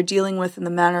whatever they're dealing with and the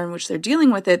manner in which they're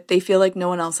dealing with it, they feel like no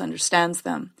one else understands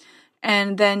them.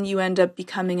 And then you end up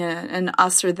becoming an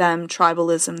us or them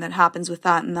tribalism that happens with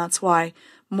that, and that's why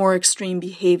more extreme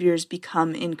behaviors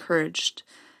become encouraged.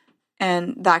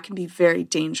 And that can be very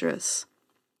dangerous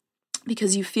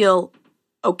because you feel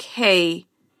okay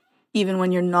even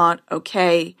when you're not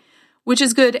okay, which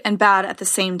is good and bad at the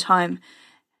same time.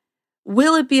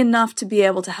 Will it be enough to be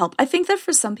able to help? I think that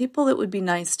for some people it would be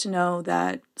nice to know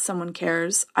that someone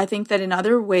cares. I think that in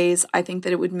other ways, I think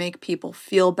that it would make people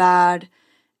feel bad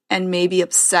and maybe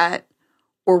upset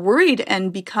or worried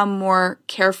and become more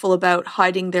careful about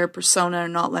hiding their persona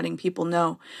and not letting people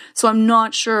know. So I'm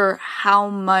not sure how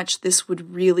much this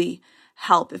would really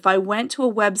help. If I went to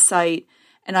a website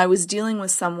and I was dealing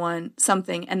with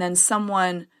something, and then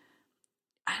someone,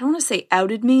 I don't want to say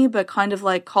outed me, but kind of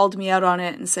like called me out on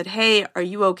it and said, hey, are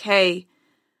you okay?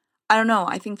 I don't know.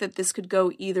 I think that this could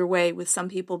go either way, with some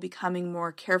people becoming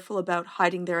more careful about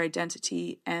hiding their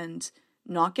identity and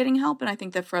not getting help. And I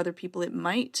think that for other people, it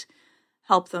might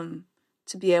help them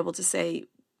to be able to say,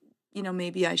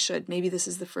 maybe I should. Maybe this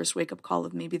is the first wake-up call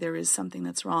of maybe there is something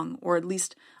that's wrong, or at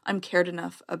least I'm cared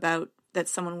enough about that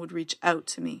someone would reach out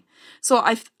to me. So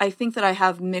I think that I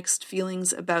have mixed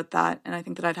feelings about that, and I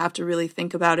think that I'd have to really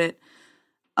think about it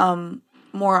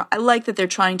more. I like that they're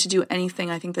trying to do anything.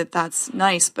 I think that that's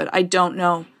nice, but I don't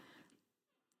know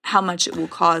how much it will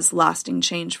cause lasting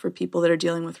change for people that are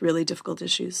dealing with really difficult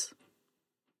issues.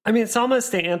 I mean, it's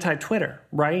almost the anti-Twitter,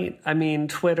 right? I mean,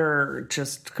 Twitter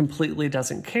just completely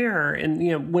doesn't care.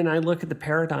 And, when I look at the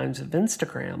paradigms of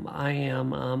Instagram, I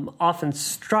am often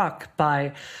struck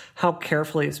by how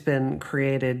carefully it's been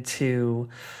created to,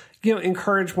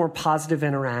 encourage more positive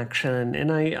interaction.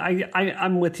 And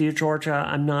I'm with you, Georgia.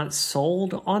 I'm not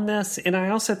sold on this. And I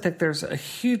also think there's a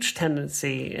huge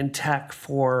tendency in tech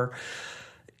for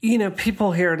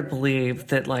people here to believe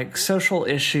that social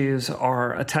issues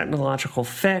are a technological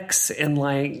fix,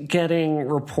 and getting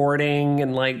reporting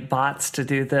and bots to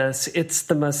do this. It's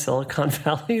the most Silicon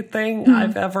Valley thing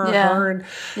I've ever heard.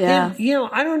 Yeah. And,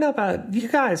 I don't know about you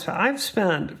guys, but I've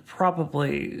spent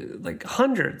probably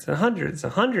hundreds and hundreds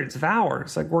and hundreds of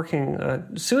hours working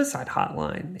a suicide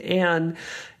hotline. And,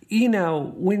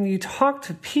 when you talk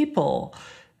to people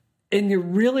and you're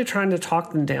really trying to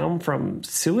talk them down from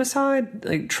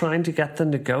suicide, trying to get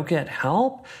them to go get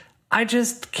help, I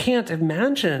just can't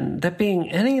imagine that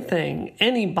being anything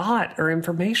any bot or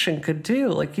information could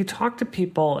do. You talk to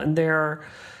people and they're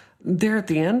at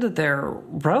the end of their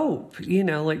rope,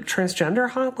 transgender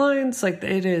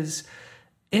hotlines.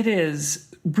 It is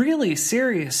really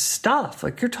serious stuff.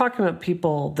 You're talking about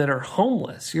people that are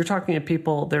homeless. You're talking about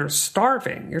people that are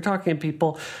starving. You're talking about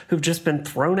people who've just been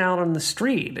thrown out on the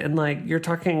street. And you're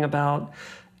talking about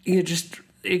just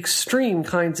extreme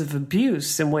kinds of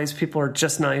abuse in ways people are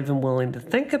just not even willing to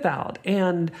think about.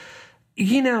 And,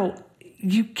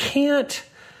 you can't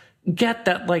get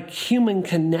that human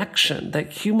connection, that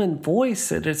human voice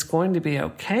that it's going to be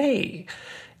okay.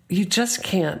 You just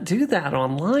can't do that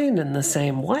online in the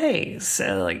same way.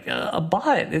 So a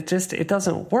bot, it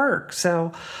doesn't work.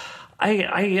 So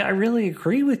I really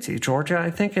agree with you, Georgia.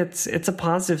 I think it's a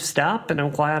positive step, and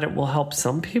I'm glad it will help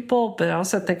some people, but I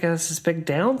also think it has this big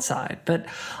downside. But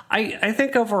I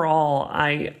think overall,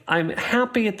 I'm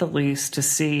happy at the least to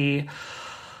see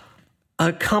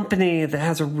a company that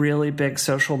has a really big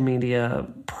social media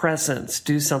presence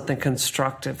do something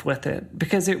constructive with it,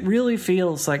 because it really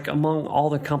feels like among all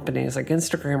the companies,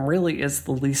 Instagram really is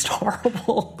the least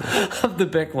horrible of the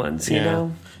big ones, you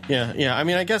know? Yeah. I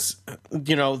mean, I guess,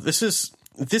 this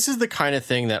is the kind of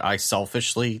thing that I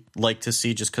selfishly like to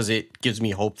see, just because it gives me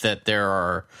hope that there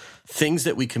are things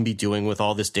that we can be doing with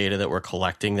all this data that we're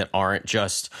collecting that aren't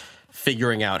just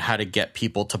figuring out how to get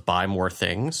people to buy more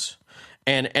things.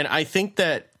 And I think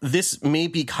that this may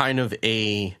be kind of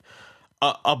a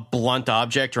blunt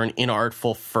object or an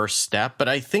inartful first step, but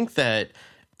I think that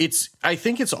it's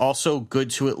also good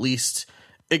to at least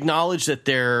acknowledge that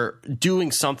they're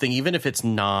doing something, even if it's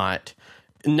not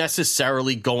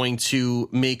necessarily going to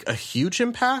make a huge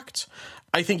impact.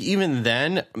 I think even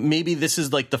then, maybe this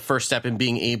is like the first step in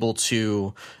being able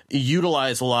to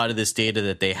utilize a lot of this data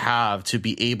that they have to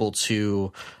be able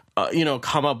to,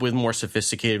 come up with more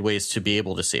sophisticated ways to be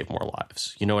able to save more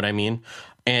lives. You know what I mean?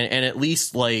 And at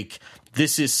least like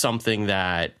this is something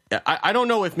that I don't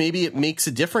know if maybe it makes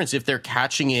a difference if they're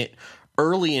catching it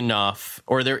early enough,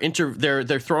 or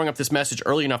they're throwing up this message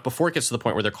early enough before it gets to the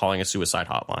point where they're calling a suicide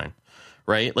hotline.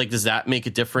 Right? Like, does that make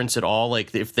a difference at all?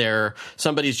 Like, if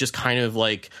somebody's just kind of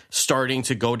like starting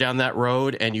to go down that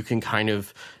road, and you can kind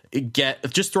of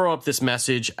just throw up this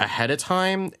message ahead of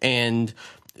time and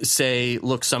say,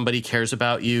 look, somebody cares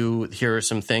about you. Here are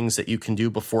some things that you can do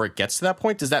before it gets to that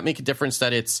point. Does that make a difference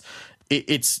that it's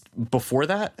before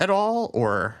that at all?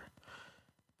 Or,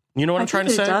 you know what I'm trying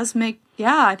to say?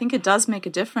 I think it does make a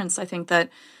difference. I think that,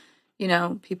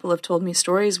 people have told me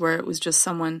stories where it was just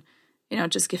someone,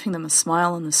 just giving them a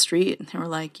smile on the street, and they were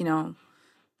like,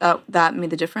 that made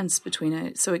the difference between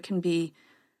it. So it can be,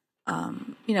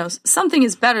 something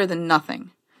is better than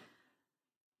nothing.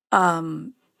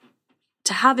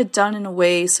 To have it done in a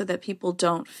way so that people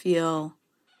don't feel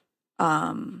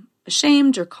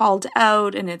ashamed or called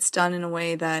out, and it's done in a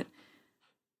way that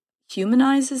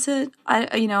humanizes it.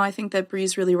 I think that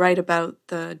Bree's really right about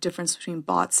the difference between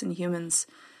bots and humans.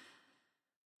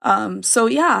 I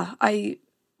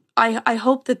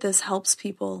hope that this helps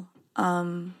people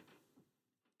and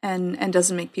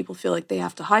doesn't make people feel like they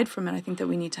have to hide from it. I think that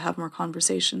we need to have more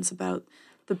conversations about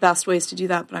the best ways to do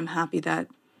that, but I'm happy that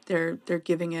they're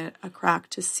giving it a crack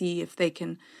to see if they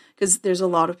can, because there's a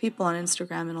lot of people on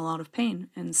Instagram in a lot of pain.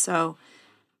 And so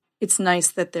it's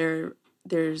nice that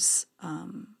there's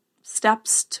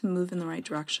steps to move in the right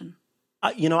direction.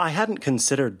 I hadn't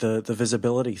considered the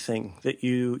visibility thing that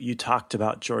you talked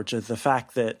about, Georgia. The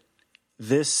fact that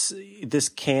this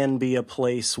can be a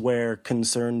place where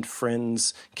concerned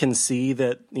friends can see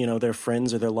that, their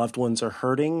friends or their loved ones are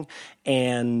hurting,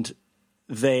 and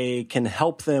they can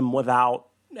help them without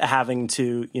having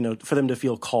to, for them to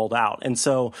feel called out. And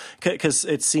so, because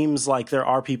it seems like there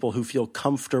are people who feel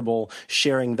comfortable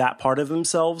sharing that part of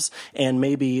themselves, and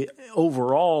maybe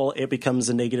overall it becomes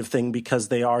a negative thing because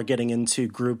they are getting into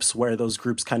groups where those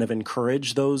groups kind of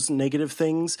encourage those negative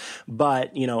things.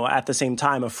 But, at the same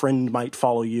time, a friend might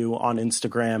follow you on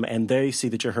Instagram and they see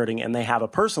that you're hurting and they have a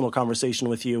personal conversation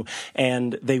with you,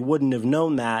 and they wouldn't have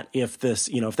known that if this,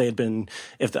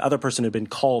 if the other person had been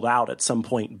called out at some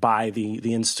point by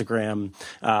the Instagram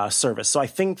service. So I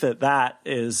think that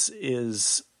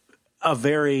is a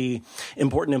very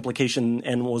important implication,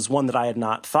 and was one that I had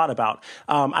not thought about.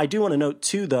 I do want to note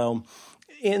too, though,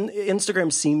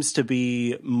 Instagram seems to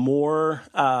be more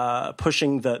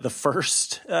pushing the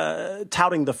first,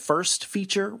 touting the first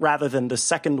feature rather than the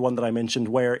second one that I mentioned,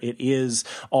 where it is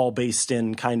all based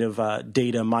in kind of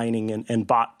data mining and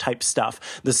bot type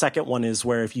stuff. The second one is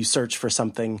where if you search for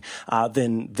something,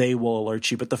 then they will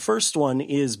alert you. But the first one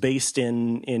is based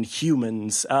in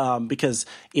humans, because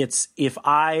it's, if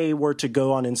I were to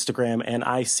go on Instagram and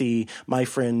I see my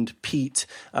friend Pete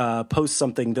post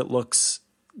something that looks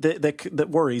that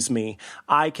worries me,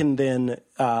 I can then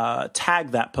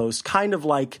tag that post, kind of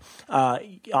like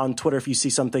on Twitter if you see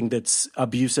something that's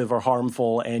abusive or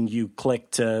harmful and you click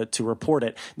to report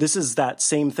it. This is that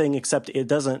same thing, except it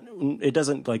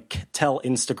doesn't like tell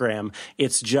Instagram.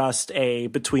 It's just a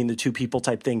between the two people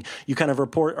type thing. You kind of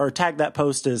report or tag that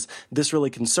post as, this really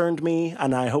concerned me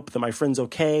and I hope that my friend's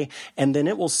okay, and then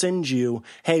it will send you,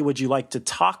 hey, would you like to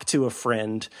talk to a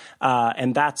friend?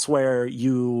 And that's where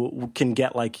you can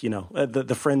get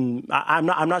the friend. I'm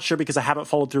not sure because I haven't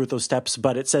followed through with those steps,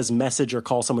 but it says message or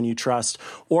call someone you trust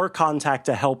or contact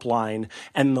a helpline.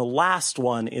 And the last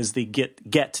one is the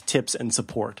get tips and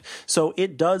support. So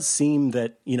it does seem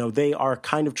that, they are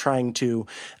kind of trying to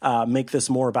make this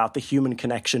more about the human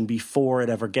connection before it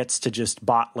ever gets to just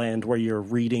bot land where you're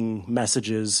reading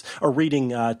messages or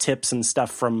reading tips and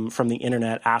stuff from the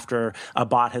internet after a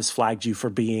bot has flagged you for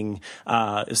being,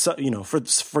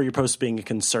 for your post being a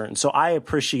concern. So I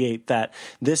appreciate that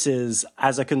this is,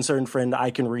 as a concerned friend,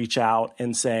 I can reach out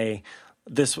and say,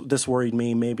 this worried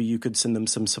me. Maybe you could send them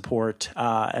some support,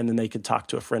 and then they could talk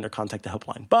to a friend or contact the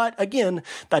helpline. But again,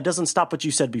 that doesn't stop what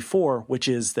you said before, which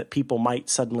is that people might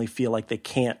suddenly feel like they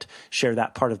can't share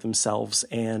that part of themselves,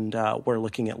 and we're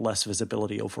looking at less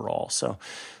visibility overall. So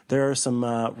there are some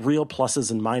real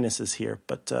pluses and minuses here.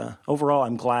 But overall,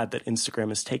 I'm glad that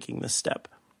Instagram is taking this step.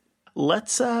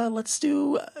 Let's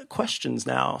do questions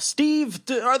now. Steve,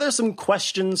 are there some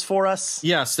questions for us?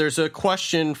 Yes, there's a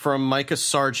question from Micah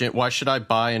Sargent. Why should I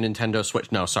buy a Nintendo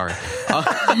Switch? No, sorry.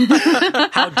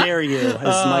 How dare you? Is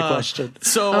my question.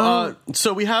 So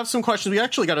we have some questions. We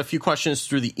actually got a few questions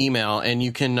through the email, and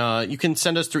you can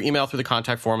send us through email through the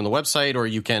contact form on the website, or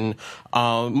you can.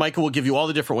 Micah will give you all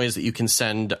the different ways that you can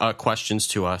send questions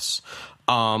to us.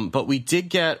 But we did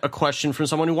get a question from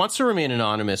someone who wants to remain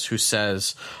anonymous, who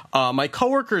says, my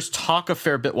coworkers talk a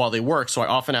fair bit while they work, so I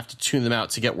often have to tune them out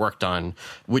to get work done,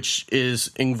 which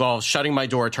involves shutting my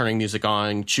door, turning music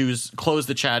on, close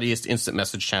the chattiest instant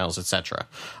message channels, etc.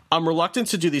 I'm reluctant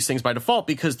to do these things by default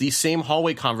because these same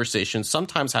hallway conversations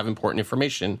sometimes have important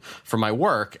information for my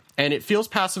work, and it feels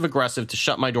passive-aggressive to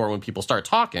shut my door when people start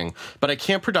talking, but I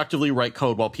can't productively write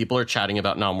code while people are chatting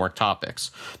about non-work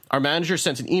topics. Our manager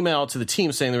sent an email to the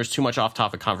team saying there was too much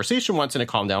off-topic conversation once, and it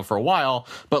calmed down for a while,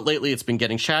 but lately it's been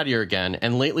getting chattier again,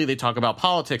 and lately they talk about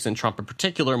politics and Trump in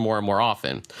particular more and more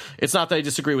often. It's not that I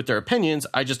disagree with their opinions,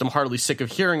 I just am heartily sick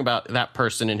of hearing about that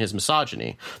person and his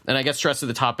misogyny. And I get stressed that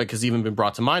the topic has even been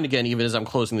brought to mind again, even as I'm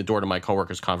closing the door to my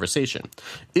coworkers' conversation.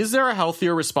 Is there a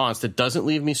healthier response that doesn't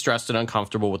leave me stressed and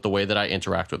uncomfortable with the way that I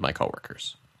interact with my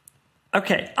coworkers?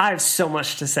 Okay, I have so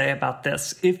much to say about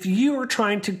this. If you are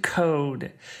trying to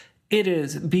code, it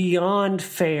is beyond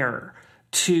fair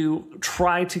to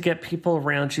try to get people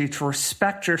around you to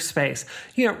respect your space.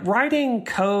 You know, writing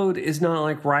code is not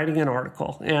like writing an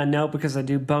article. And I know because I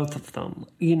do both of them.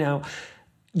 You know,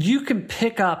 you can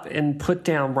pick up and put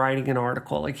down writing an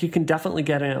article. Like, you can definitely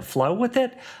get in a flow with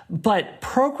it. But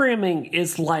programming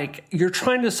is like you're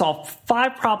trying to solve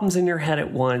 5 problems in your head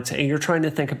at once, and you're trying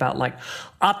to think about like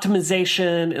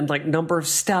optimization and like number of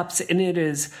steps, and it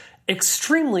is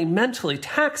extremely mentally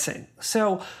taxing.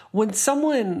 So when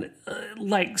someone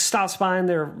like stops by and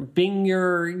they're being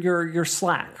your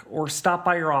Slack, or stop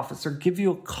by your office, or give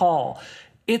you a call,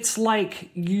 it's like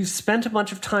you spent a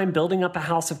bunch of time building up a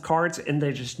house of cards and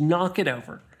they just knock it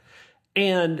over.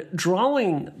 And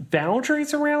drawing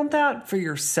boundaries around that for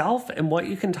yourself and what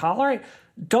you can tolerate,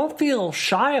 don't feel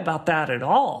shy about that at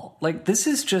all. Like, this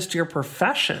is just your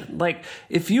profession. Like,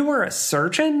 if you were a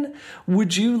surgeon,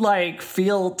 would you like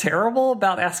feel terrible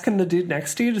about asking the dude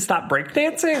next to you to stop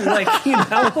breakdancing? Like, you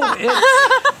know,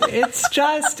 it's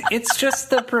just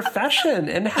the profession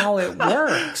and how it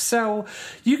works. So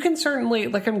you can certainly,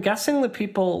 like, I'm guessing the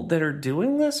people that are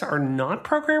doing this are not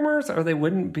programmers, or they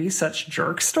wouldn't be such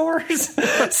jerk stores.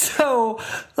 So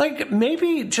like,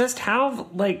 maybe just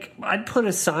have, like, I'd put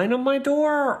a sign on my door,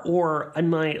 or I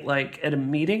might, like, at a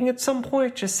meeting at some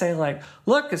point, just say, like,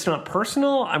 look, it's not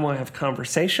personal. I want to have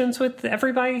conversations with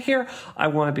everybody here. I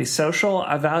want to be social.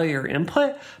 I value your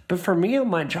input. But for me on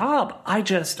my job, I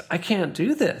can't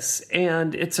do this.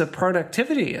 And it's a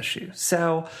productivity issue.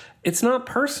 So it's not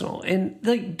personal. And,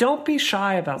 like, don't be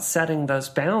shy about setting those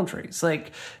boundaries.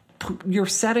 Like, you're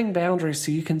setting boundaries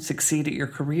so you can succeed at your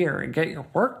career and get your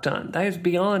work done. That is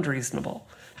beyond reasonable.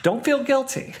 Don't feel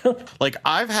guilty. Like,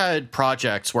 I've had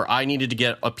projects where I needed to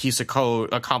get a piece of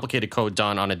code, a complicated code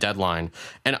done on a deadline,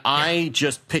 and I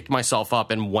just picked myself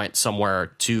up and went somewhere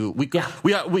to,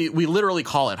 we literally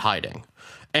call it hiding.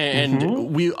 And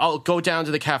I'll go down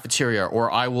to the cafeteria,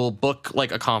 or I will book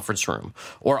like a conference room,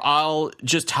 or I'll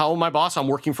just tell my boss I'm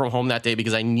working from home that day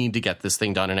because I need to get this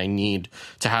thing done and I need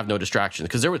to have no distractions.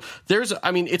 Because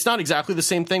it's not exactly the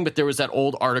same thing, but there was that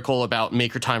old article about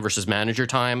maker time versus manager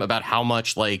time, about how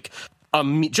much like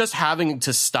just having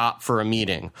to stop for a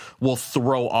meeting will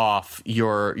throw off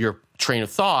your train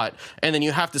of thought, and then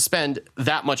you have to spend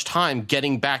that much time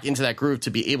getting back into that groove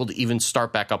to be able to even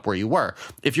start back up where you were.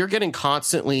 If you're getting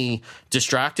constantly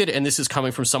distracted, and this is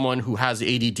coming from someone who has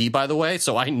ADD, by the way,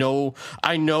 so I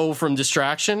know from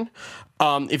distraction,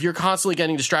 if you're constantly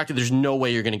getting distracted, there's no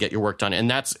way you're going to get your work done.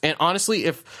 And honestly,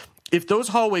 if those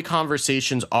hallway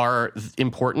conversations are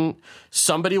important,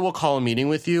 somebody will call a meeting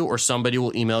with you, or somebody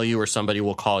will email you, or somebody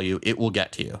will call you. It will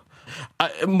get to you.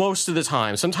 Most of the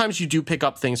time. Sometimes you do pick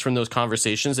up things from those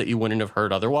conversations that you wouldn't have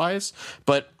heard otherwise.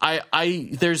 But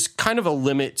there's kind of a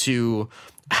limit to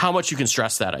how much you can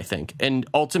stress that, I think. And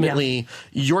ultimately,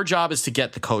 your job is to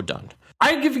get the code done.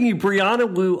 I'm giving you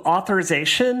Brianna Wu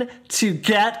authorization to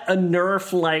get a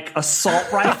Nerf, like,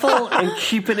 assault rifle and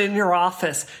keep it in your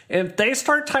office. And if they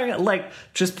start typing, like,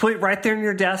 just put it right there in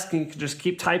your desk, and you can just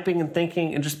keep typing and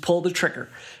thinking and just pull the trigger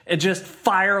and just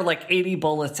fire like 80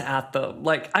 bullets at them.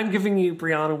 Like, I'm giving you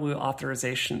Brianna Wu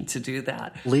authorization to do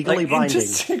that. Legally binding.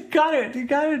 You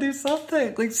gotta do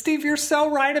something. Like, Steve, you're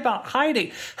so right about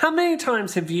hiding. How many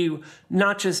times have you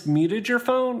not just muted your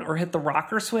phone or hit the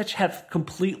rocker switch, have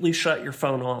completely shut your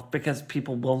phone off because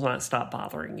people will not stop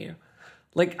bothering you?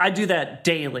 Like, I do that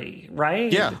daily,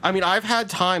 right? Yeah. I mean, I've had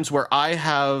times where I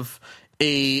have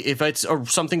if it's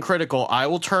something critical, I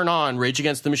will turn on Rage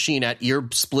Against the Machine at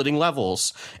ear-splitting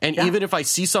levels. And even if I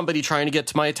see somebody trying to get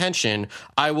to my attention,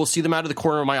 I will see them out of the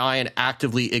corner of my eye and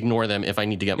actively ignore them if I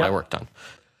need to get my work done.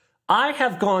 I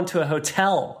have gone to a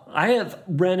hotel. I have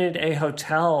rented a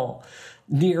hotel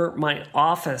near my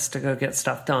office to go get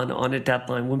stuff done on a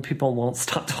deadline when people won't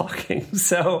stop talking.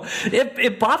 So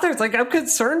it bothers, like, I'm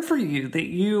concerned for you that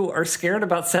you are scared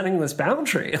about setting this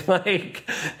boundary. Like,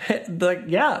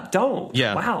 yeah, don't.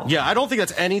 Yeah. Wow. Yeah, I don't think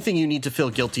that's anything you need to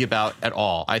feel guilty about at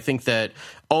all. I think that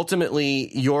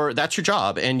ultimately that's your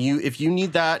job. And if you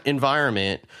need that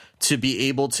environment to be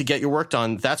able to get your work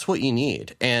done, that's what you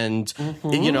need. And,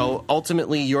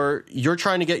 ultimately you're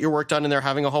trying to get your work done and they're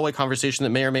having a hallway conversation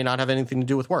that may or may not have anything to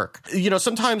do with work.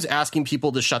 Sometimes asking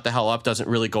people to shut the hell up doesn't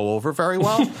really go over very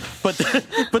well,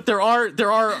 but there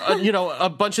are a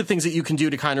bunch of things that you can do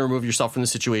to kind of remove yourself from the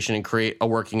situation and create a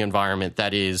working environment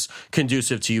that is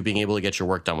conducive to you being able to get your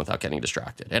work done without getting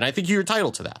distracted. And I think you're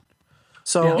entitled to that.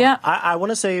 So I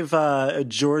want to save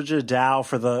Georgia Dow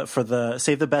for the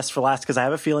save the best for last, because I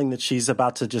have a feeling that she's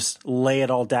about to just lay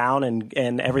it all down,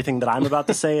 and everything that I'm about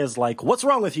to say is like, what's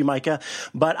wrong with you, Micah?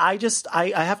 But I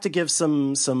have to give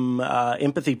some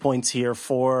empathy points here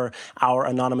for our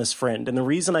anonymous friend, and the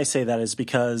reason I say that is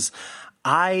because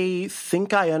I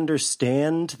think I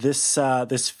understand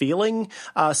this feeling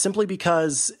simply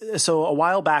because, so a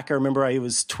while back, I remember I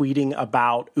was tweeting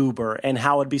about Uber and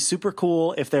how it'd be super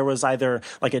cool if there was either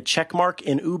like a check mark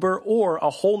in Uber or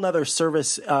a whole nother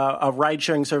service, a ride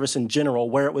sharing service in general,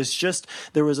 where it was just,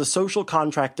 there was a social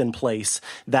contract in place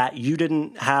that you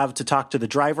didn't have to talk to the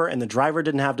driver and the driver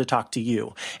didn't have to talk to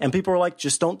you. And people were like,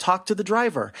 just don't talk to the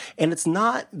driver. And it's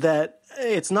not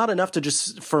enough to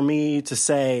just for me to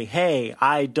say, hey,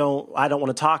 I don't want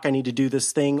to talk, I need to do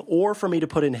this thing, or for me to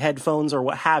put in headphones or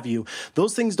what have you.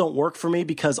 Those things don't work for me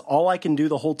because all I can do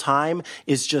the whole time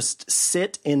is just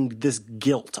sit in this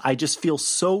guilt. I just feel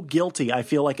so guilty. I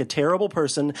feel like a terrible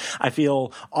person. I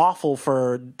feel awful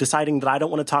for deciding that I don't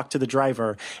want to talk to the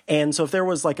driver. And so if there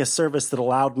was like a service that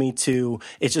allowed me to,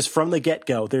 it's just from the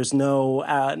get-go, there's no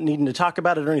needing to talk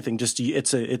about it or anything. Just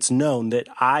it's known that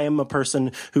I am a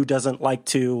person who doesn't like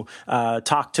to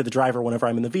talk to the driver whenever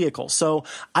I'm in the vehicle. So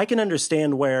I can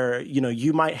understand where,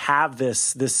 you might have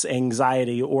this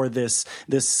anxiety or this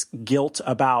guilt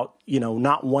about,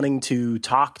 not wanting to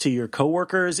talk to your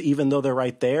coworkers, even though they're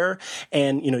right there.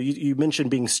 And, you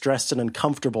mentioned being stressed and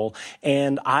uncomfortable.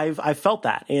 And I've felt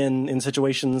that in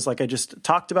situations like I just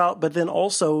talked about. But then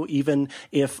also, even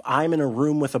if I'm in a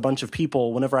room with a bunch of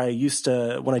people, when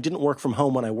I didn't work from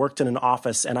home, when I worked in an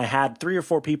office and I had 3 or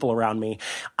 4 people around me,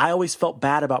 I always felt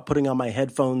bad about putting on my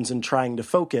headphones and trying to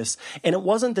focus. And it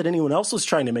wasn't that anyone else was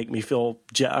trying to make me feel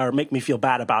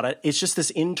bad about it. It's just this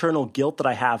internal guilt that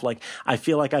I have. Like, I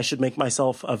feel like I should make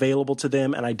myself available to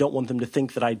them, and I don't want them to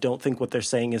think that I don't think what they're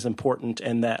saying is important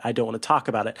and that I don't want to talk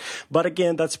about it. But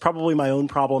again, that's probably my own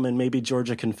problem, and maybe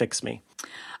Georgia can fix me.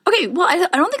 Okay, well, I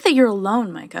don't think that you're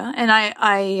alone, Micah. And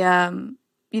I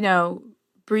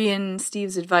Bree and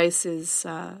Steve's advice is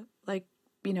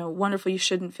wonderful. You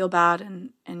shouldn't feel bad,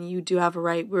 and you do have a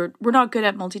right. We're not good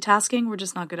at multitasking. We're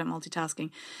just not good at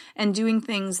multitasking. And doing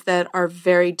things that are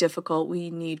very difficult, we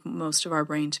need most of our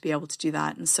brain to be able to do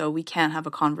that. And so we can't have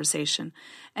a conversation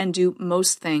and do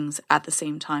most things at the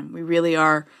same time. We really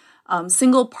are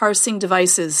single parsing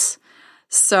devices.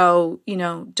 So,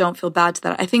 don't feel bad to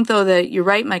that. I think, though, that you're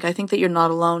right, Mike. I think that you're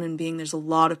not alone in being there's a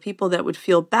lot of people that would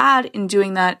feel bad in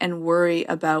doing that and worry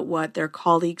about what their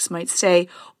colleagues might say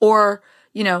or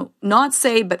not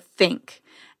say, but think.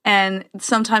 And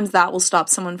sometimes that will stop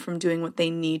someone from doing what they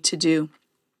need to do.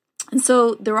 And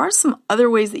so there are some other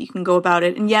ways that you can go about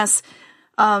it. And yes,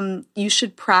 you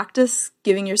should practice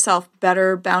giving yourself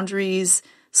better boundaries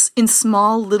in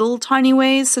small, little, tiny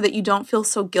ways so that you don't feel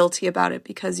so guilty about it,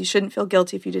 because you shouldn't feel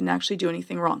guilty if you didn't actually do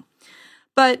anything wrong.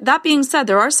 But that being said,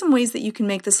 there are some ways that you can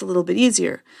make this a little bit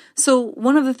easier. So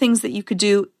one of the things that you could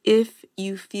do if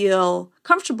you feel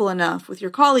comfortable enough with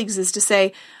your colleagues is to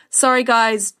say, sorry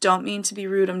guys, don't mean to be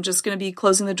rude. I'm just going to be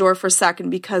closing the door for a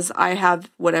second because I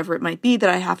have whatever it might be that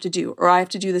I have to do, or I have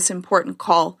to do this important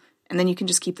call. And then you can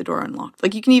just keep the door unlocked.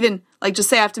 Like, you can even just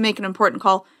say I have to make an important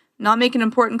call, not make an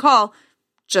important call,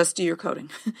 just do your coding.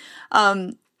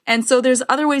 And so there's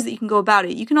other ways that you can go about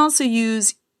it. You can also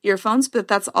use earphones, but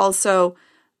that's also,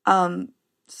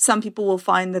 some people will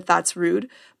find that that's rude.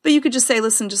 But you could just say,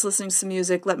 listen, just listening to some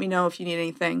music, let me know if you need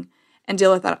anything, and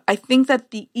deal with that. I think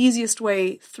that the easiest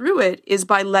way through it is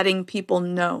by letting people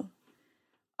know.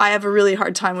 I have a really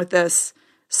hard time with this.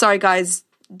 Sorry, guys,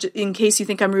 in case you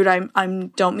think I'm rude, I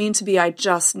don't mean to be. I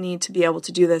just need to be able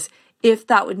to do this. If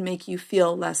that would make you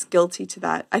feel less guilty to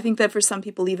that. I think that for some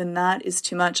people, even that is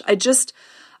too much. I just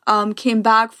came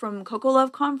back from Coco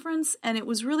Love Conference, and it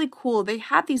was really cool. They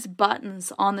had these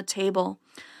buttons on the table.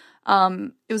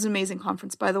 It was an amazing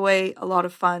conference, by the way, a lot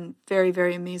of fun, very,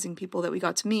 very amazing people that we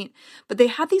got to meet. But they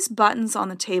had these buttons on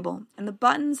the table, and the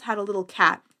buttons had a little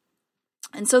cat.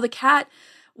 And so the cat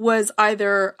was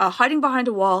either hiding behind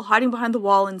the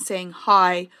wall and saying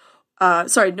hi,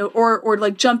 or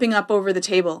like jumping up over the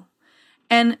table.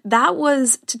 And that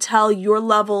was to tell your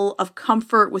level of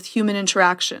comfort with human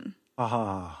interaction.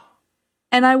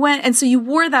 And I went, and so you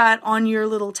wore that on your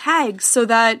little tag so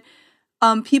that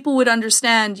people would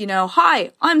understand,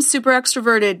 hi, I'm super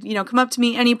extroverted, come up to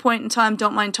me any point in time,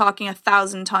 don't mind talking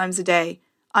 1,000 times a day.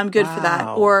 I'm good for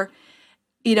that. Or,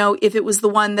 if it was the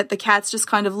one that the cat's just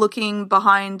kind of looking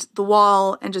behind the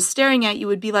wall and just staring at you,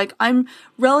 would be like, I'm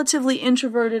relatively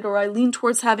introverted, or I lean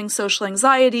towards having social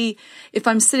anxiety. If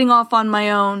I'm sitting off on my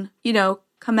own,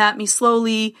 come at me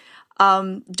slowly.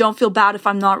 Don't feel bad if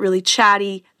I'm not really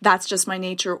chatty. That's just my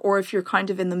nature. Or if you're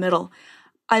kind of in the middle.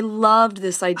 I loved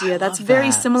this idea. That's very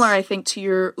similar, I think, to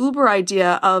your Uber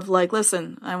idea of like,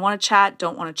 listen, I want to chat,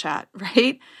 don't want to chat,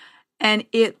 right? And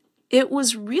it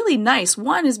was really nice.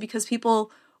 One is because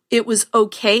it was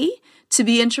okay to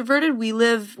be introverted.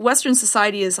 Western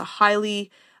society is a highly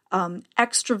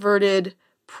extroverted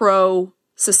pro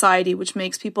society, which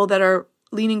makes people that are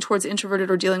leaning towards introverted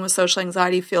or dealing with social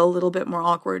anxiety feel a little bit more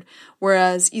awkward.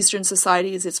 Whereas Eastern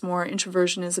societies, it's more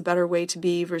introversion is a better way to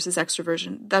be versus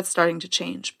extroversion. That's starting to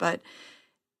change. But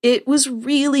it was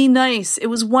really nice. It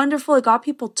was wonderful. It got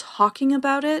people talking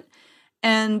about it.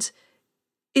 And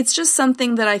it's just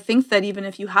something that I think that even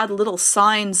if you had little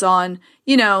signs on,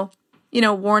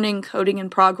 warning, coding in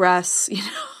progress,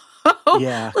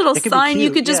 little sign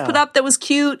you could just put up that was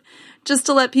cute just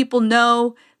to let people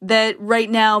know that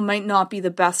right now might not be the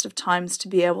best of times to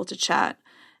be able to chat.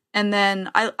 And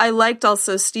then I liked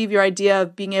also, Steve, your idea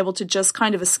of being able to just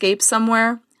kind of escape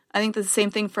somewhere. I think that's the same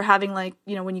thing for having when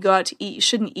you go out to eat, you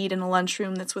shouldn't eat in a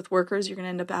lunchroom that's with workers. You're going to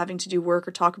end up having to do work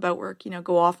or talk about work,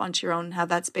 go off onto your own and have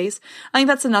that space. I think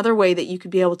that's another way that you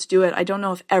could be able to do it. I don't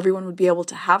know if everyone would be able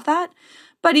to have that,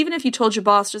 but even if you told your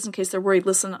boss, just in case they're worried,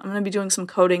 listen, I'm going to be doing some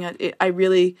coding. I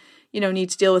really, need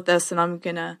to deal with this, and I'm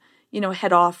going to,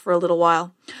 head off for a little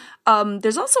while.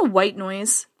 There's also white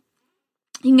noise.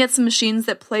 You can get some machines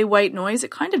that play white noise.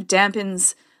 It kind of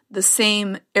dampens the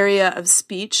same area of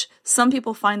speech. Some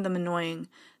people find them annoying.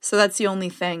 So that's the only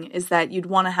thing, is that you'd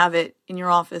want to have it in your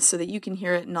office so that you can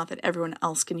hear it, not that everyone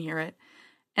else can hear it.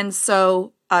 And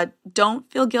so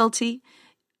don't feel guilty.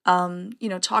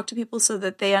 Talk to people so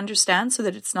that they understand, so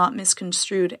that it's not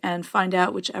misconstrued, and find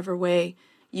out whichever way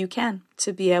you can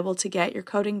to be able to get your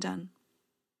coding done.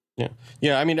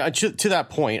 Yeah. I mean, to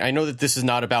that point, I know that this is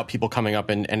not about people coming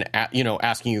up and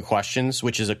asking you questions,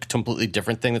 which is a completely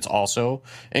different thing that's also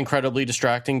incredibly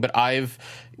distracting. But and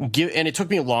it took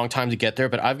me a long time to get there,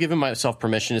 but I've given myself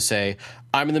permission to say,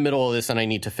 I'm in the middle of this and I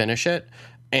need to finish it.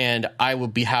 And I will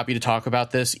be happy to talk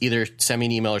about this. Either send me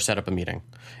an email or set up a meeting.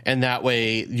 And that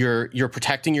way you're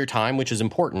protecting your time, which is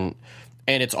important.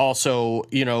 And it's also,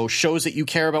 shows that you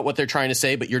care about what they're trying to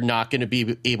say, but you're not going to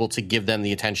be able to give them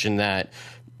the attention that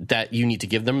you need to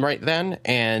give them right then.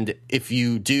 And if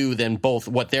you do, then both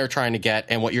what they're trying to get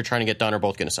and what you're trying to get done are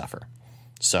both going to suffer.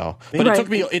 So, but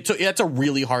it's a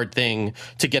really hard thing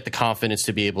to get the confidence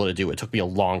to be able to do. It took me a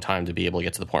long time to be able to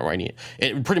get to the point where I need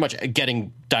it. Pretty much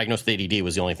getting diagnosed with ADD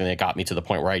was the only thing that got me to the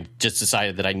point where I just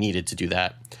decided that I needed to do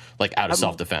that, like out of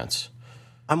self-defense.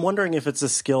 I'm wondering if it's a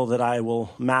skill that I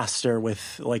will master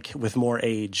with more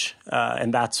age,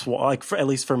 and that's at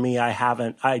least for me, I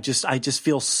haven't. I just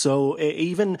feel so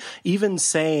even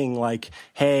saying like,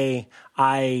 "Hey,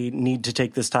 I need to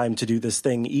take this time to do this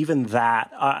thing." Even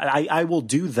that, I will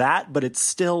do that, but it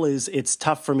still it's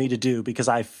tough for me to do because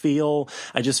I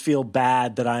just feel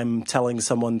bad that I'm telling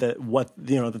someone that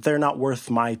that they're not worth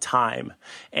my time,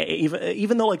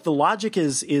 even though like the logic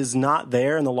is not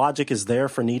there, and the logic is there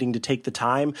for needing to take the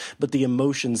time, but the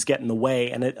emotions get in the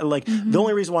way. And the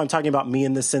only reason why I'm talking about me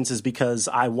in this sense is because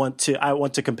I want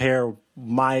to compare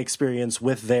my experience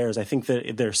with theirs. I think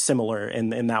that they're similar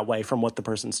in that way from what the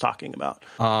person's talking about.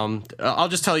 I'll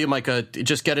just tell you, Micah,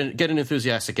 just get an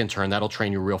enthusiastic intern. That'll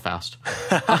train you real fast.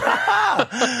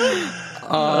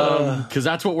 Because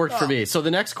that's what worked for me. So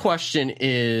the next question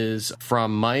is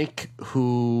from Mike,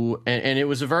 who, and it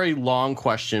was a very long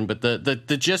question, but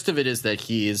the gist of it is that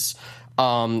he's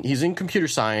in computer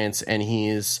science and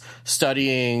he's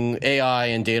studying AI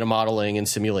and data modeling and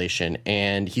simulation,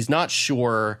 and he's not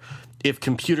sure if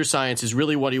computer science is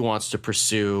really what he wants to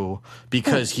pursue,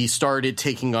 because he started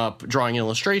taking up drawing and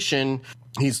illustration.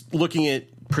 He's looking at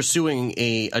pursuing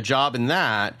a job in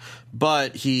that,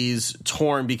 but he's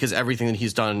torn because everything that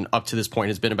he's done up to this point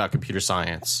has been about computer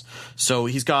science. So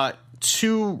he's got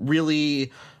two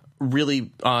really,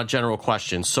 really general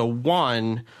questions. So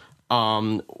one,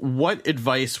 what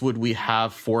advice would we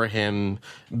have for him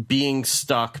being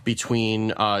stuck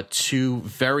between two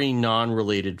very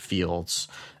non-related fields?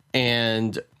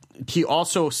 And he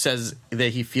also says that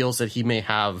he feels that he may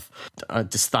have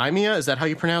dysthymia. Is that how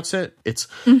you pronounce it? It's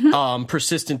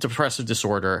persistent depressive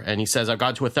disorder. And he says, I've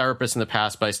gone to a therapist in the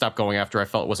past, but I stopped going after I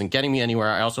felt it wasn't getting me anywhere.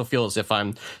 I also feel as if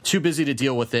I'm too busy to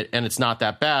deal with it, and it's not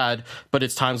that bad. But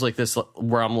it's times like this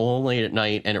where I'm lonely at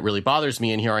night, and it really bothers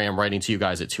me. And here I am writing to you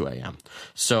guys at 2 a.m.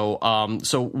 So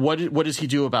what does he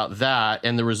do about that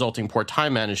and the resulting poor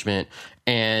time management?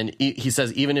 And he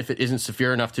says, even if it isn't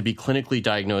severe enough to be clinically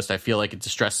diagnosed, I feel like it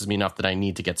distresses me enough that I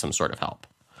need to get some sort of help.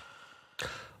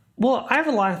 Well, I have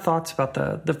a lot of thoughts about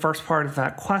the first part of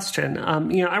that question.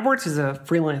 I worked as a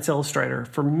freelance illustrator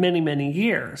for many, many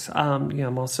years. I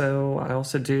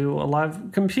also do a lot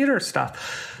of computer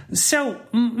stuff. So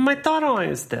my thought on it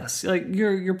is this: like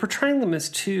you're portraying them as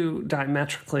two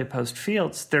diametrically opposed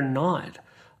fields. They're not.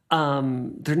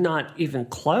 They're not even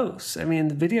close. I mean,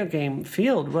 the video game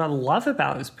field, what I love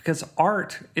about it is because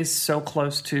art is so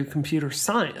close to computer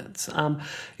science.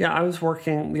 I was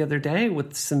working the other day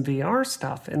with some VR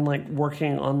stuff and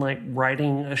working on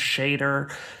writing a shader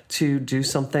to do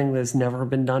something that's never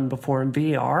been done before in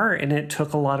VR. And it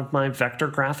took a lot of my vector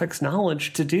graphics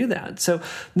knowledge to do that. So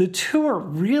the two are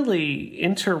really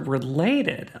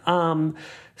interrelated.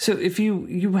 So if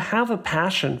you have a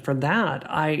passion for that,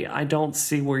 I don't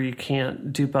see where you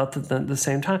can't do both of them at the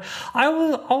same time. I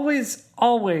will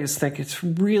always think it's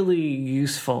really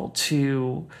useful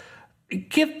to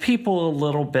give people a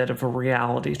little bit of a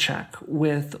reality check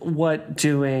with what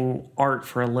doing art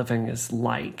for a living is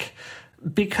like.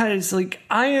 Because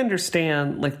I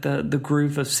understand the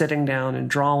groove of sitting down and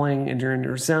drawing and you're in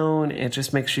your zone. It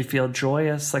just makes you feel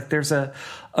joyous. There's a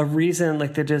reason, they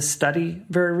did a study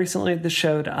very recently that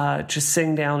showed just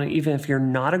sitting down, and even if you're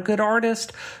not a good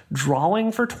artist,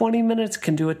 drawing for 20 minutes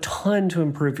can do a ton to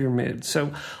improve your mood.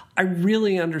 So I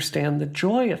really understand the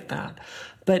joy of that.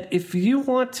 But if you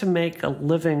want to make a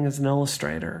living as an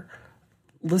illustrator,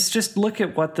 let's just look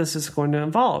at what this is going to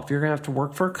involve. You're going to have to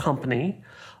work for a company.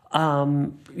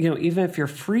 Even if you're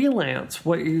freelance,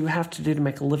 what you have to do to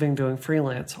make a living doing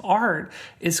freelance art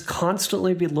is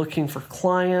constantly be looking for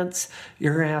clients.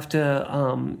 You're going to have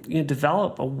to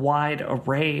develop a wide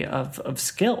array of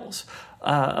skills.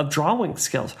 Of drawing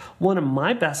skills. One of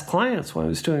my best clients when I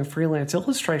was doing freelance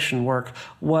illustration work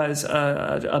was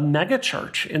a mega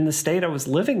church in the state I was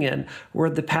living in,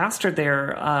 where the pastor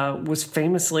there was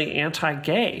famously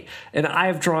anti-gay, and I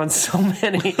have drawn so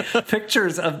many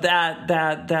pictures of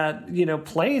that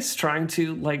place trying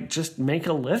to just make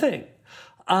a living.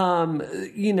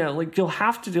 You'll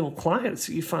have to deal with clients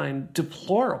that you find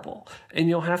deplorable, and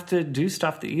you'll have to do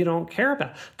stuff that you don't care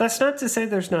about. That's not to say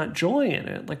there's not joy in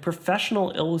it.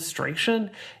 Professional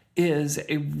illustration is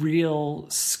a real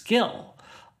skill.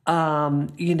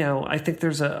 I think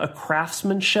there's a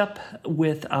craftsmanship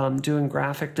with doing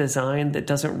graphic design that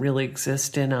doesn't really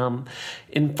exist in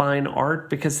fine art,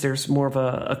 because there's more of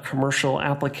a commercial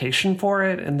application for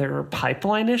it, and there are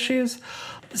pipeline issues.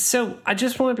 So I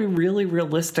just want to be really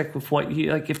realistic with what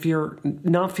you if you're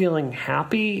not feeling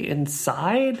happy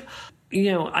inside,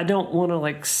 I don't want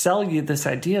to sell you this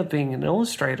idea of being an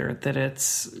illustrator that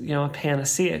it's, a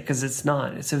panacea, because it's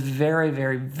not. It's a very,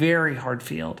 very, very hard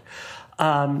field.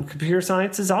 Computer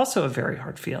science is also a very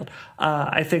hard field.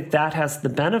 I think that has the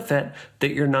benefit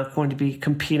that you're not going to be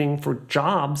competing for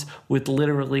jobs with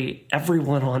literally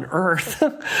everyone on Earth.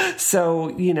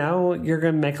 So, you're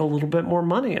going to make a little bit more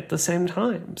money at the same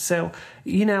time. So,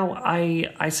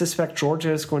 I suspect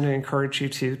Georgia is going to encourage you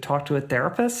to talk to a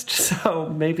therapist. So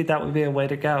maybe that would be a way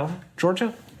to go.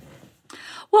 Georgia?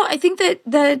 Well, I think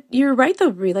that you're right,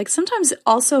 though, Brie. Sometimes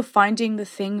also finding the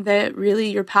thing that really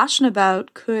you're passionate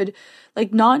about could,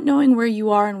 not knowing where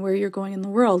you are and where you're going in the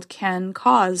world can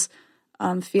cause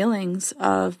feelings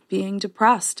of being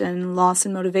depressed and loss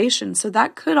in motivation. So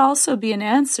that could also be an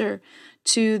answer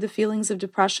to the feelings of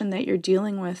depression that you're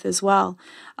dealing with as well.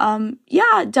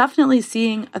 Definitely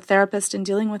seeing a therapist and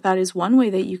dealing with that is one way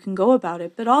that you can go about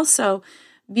it, but also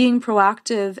being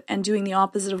proactive and doing the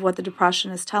opposite of what the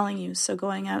depression is telling you. So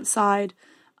going outside,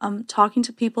 talking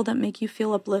to people that make you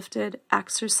feel uplifted,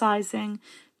 exercising,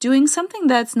 doing something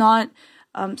that's not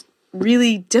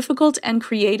really difficult and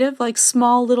creative, like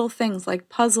small little things like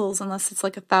puzzles, unless it's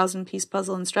like 1,000-piece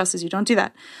puzzle and stresses you, don't do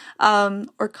that,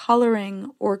 or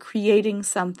coloring or creating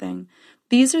something.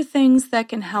 These are things that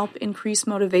can help increase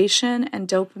motivation and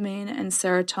dopamine and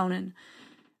serotonin.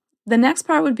 The next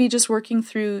part would be just working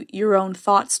through your own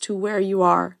thoughts to where you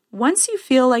are. Once you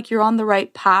feel like you're on the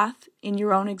right path in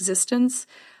your own existence,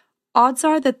 odds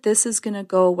are that this is going to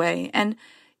go away. And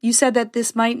you said that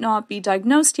this might not be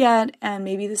diagnosed yet, and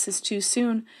maybe this is too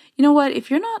soon. You know what?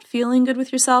 If you're not feeling good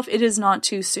with yourself, it is not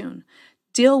too soon.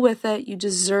 Deal with it. You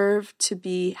deserve to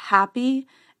be happy,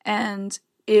 and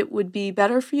it would be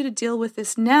better for you to deal with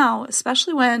this now,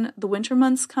 especially when the winter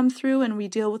months come through and we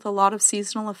deal with a lot of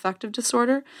seasonal affective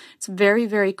disorder. It's very,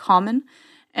 very common.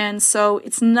 And so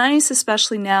it's nice,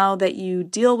 especially now, that you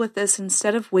deal with this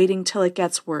instead of waiting till it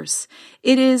gets worse.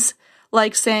 It is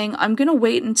like saying, I'm going to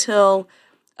wait until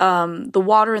the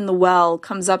water in the well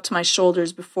comes up to my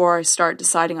shoulders before I start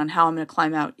deciding on how I'm going to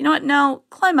climb out. You know what? No,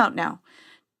 climb out now.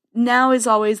 Now is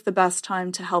always the best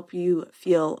time to help you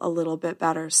feel a little bit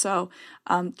better. So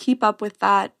keep up with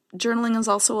that. Journaling is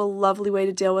also a lovely way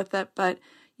to deal with it. But,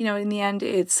 in the end,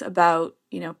 it's about,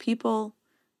 people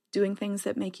doing things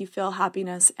that make you feel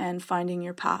happiness and finding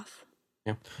your path.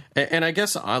 Yeah. And I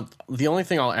guess the only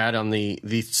thing I'll add on the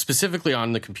specifically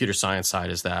on the computer science side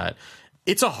is that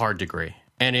it's a hard degree.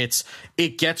 And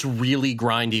it gets really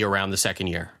grindy around the second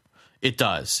year. It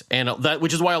does. And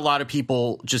which is why a lot of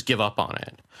people just give up on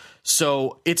it.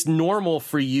 So it's normal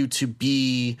for you to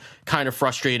be kind of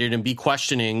frustrated and be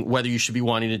questioning whether you should be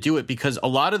wanting to do it, because a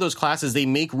lot of those classes, they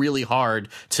make really hard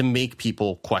to make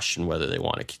people question whether they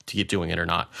want to keep doing it or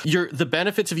not. The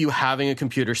benefits of you having a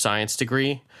computer science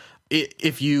degree,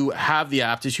 if you have the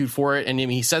aptitude for it, and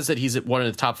he says that he's at one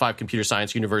of the top 5 computer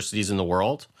science universities in the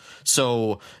world,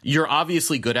 so you're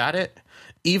obviously good at it.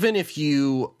 Even if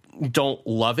you don't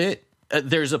love it,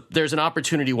 there's an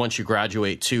opportunity once you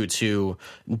graduate to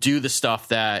do the stuff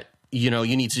that you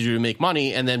need to do to make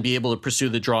money, and then be able to pursue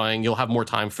the drawing. You'll have more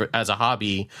time as a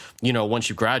hobby, once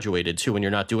you've graduated too, when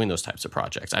you're not doing those types of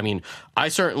projects. I mean, I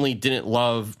certainly didn't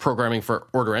love programming for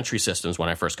order entry systems when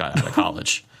I first got out of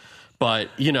college. But,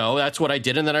 that's what I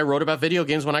did. And then I wrote about video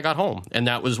games when I got home. And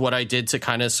that was what I did to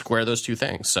kind of square those two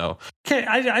things. So, okay,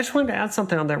 I just wanted to add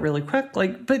something on that really quick.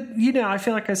 But, I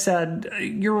feel like I said,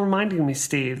 you're reminding me,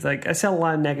 Steve, I said a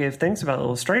lot of negative things about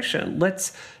illustration.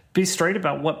 Let's be straight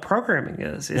about what programming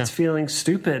is. It's feeling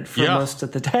stupid for most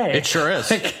of the day. It sure is.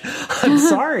 I'm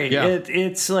sorry. Yeah.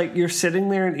 It's like you're sitting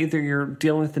there and either you're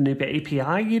dealing with a new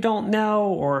API you don't know,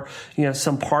 or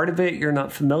some part of it you're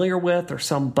not familiar with, or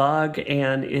some bug,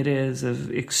 and it is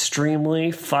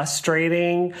extremely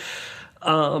frustrating.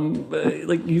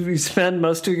 You spend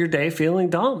most of your day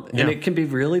feeling dumb, and it can be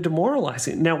really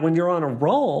demoralizing. Now, when you're on a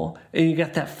roll and you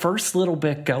get that first little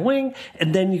bit going,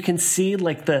 and then you can see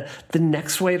the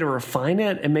next way to refine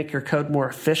it and make your code more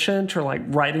efficient, or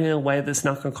writing in a way that's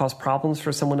not going to cause problems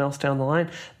for someone else down the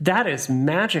line, that is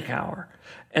magic hour.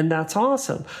 And that's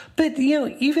awesome. But,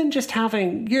 even just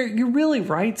having, you're really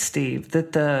right, Steve,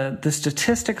 that the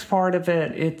statistics part of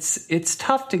it, it's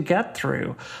tough to get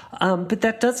through. But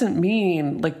that doesn't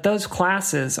mean those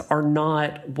classes are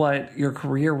not what your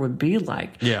career would be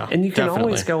like. Yeah, and you can definitely.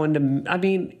 always go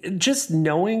into, just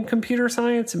knowing computer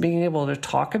science and being able to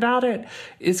talk about it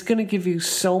is going to give you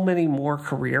so many more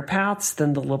career paths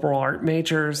than the liberal art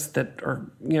majors that are,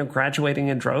 graduating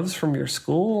in droves from your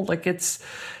school.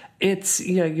 It's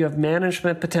you have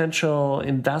management potential,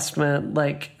 investment,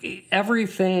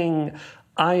 everything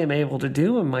I am able to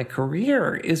do in my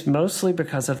career is mostly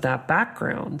because of that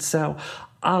background. So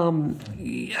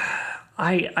I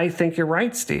think you're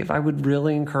right, Steve. I would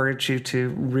really encourage you to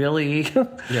really,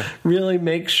 really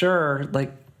make sure,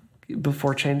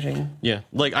 before changing. Yeah.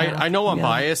 I know I'm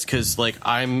biased because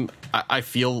I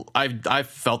feel I've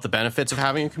felt the benefits of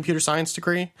having a computer science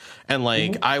degree, and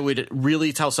I would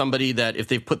really tell somebody that if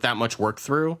they've put that much work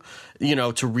through,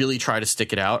 to really try to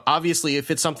stick it out. Obviously,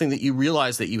 if it's something that you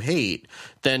realize that you hate,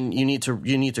 then you need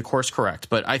to course correct.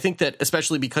 But I think that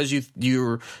especially because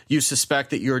you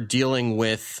suspect that you're dealing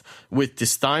with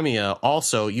dysthymia,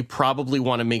 also you probably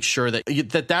want to make sure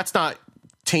that that's not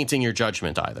tainting your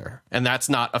judgment either, and that's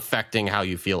not affecting how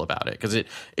you feel about it, because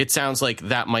it sounds like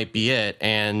that might be it.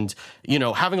 And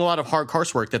having a lot of hard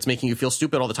coursework that's making you feel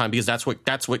stupid all the time, because that's what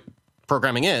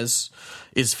programming is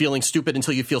feeling stupid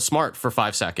until you feel smart for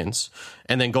 5 seconds,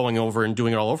 and then going over and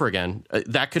doing it all over again.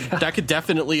 That could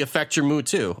definitely affect your mood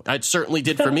too. It certainly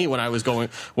did for me when I was going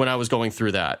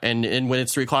through that. And when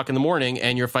it's 3:00 in the morning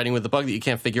and you're fighting with the bug that you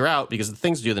can't figure out because of the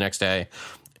things to do the next day,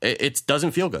 it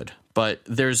doesn't feel good. But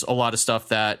there's a lot of stuff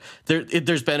that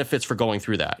there's benefits for going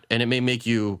through that, and it may make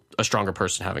you a stronger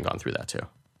person having gone through that too.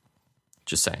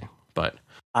 Just saying. But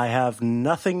I have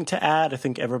nothing to add. I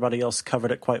think everybody else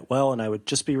covered it quite well, and I would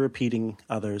just be repeating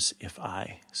others if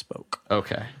I spoke.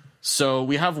 Okay. So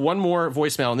we have one more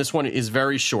voicemail, and this one is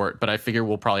very short, but I figure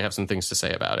we'll probably have some things to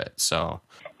say about it. So,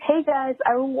 hey guys,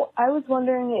 I was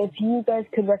wondering if you guys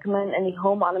could recommend any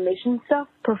home automation stuff,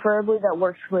 preferably that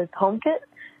works with HomeKit.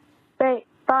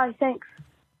 Bye, thanks.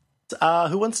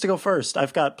 Who wants to go first?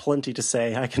 I've got plenty to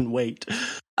say. I can wait.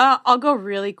 I'll go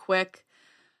really quick.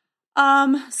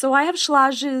 So I have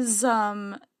Schlaz's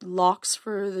locks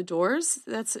for the doors.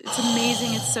 It's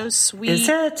amazing. It's so sweet. Is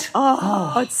it?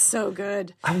 Oh, it's so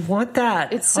good. I want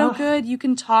that. It's so good. You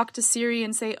can talk to Siri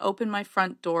and say, "Open my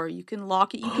front door." You can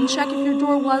lock it. You can check if your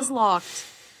door was locked.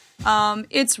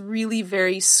 It's really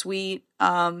very sweet.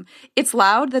 It's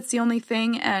loud. That's the only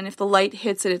thing. And if the light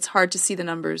hits it, it's hard to see the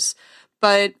numbers.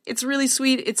 But it's really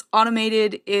sweet. It's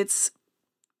automated. It's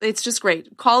just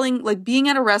great. Calling, like being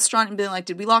at a restaurant and being like,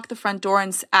 did we lock the front door,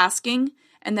 and asking,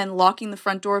 and then locking the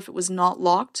front door if it was not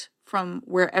locked from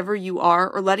wherever you are,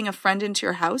 or letting a friend into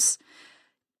your house.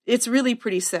 It's really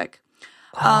pretty sick.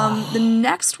 The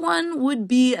next one would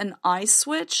be an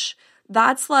iSwitch.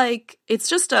 That's like, it's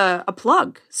just a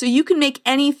plug. So you can make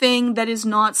anything that is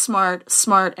not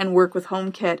smart and work with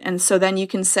HomeKit. And so then you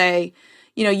can say,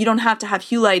 you know, you don't have to have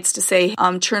Hue lights to say,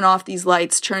 turn off these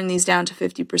lights, turn these down to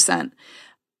 50%.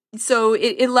 So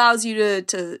it allows you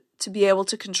to be able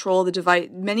to control the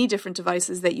many different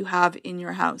devices that you have in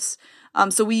your house.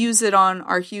 So we use it on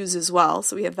our Hues as well.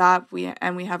 So we have that, we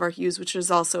have our Hues, which is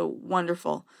also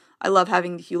wonderful. I love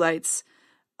having the Hue lights.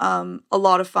 A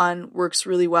lot of fun, works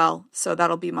really well. So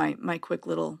that'll be my quick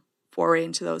little foray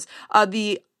into those.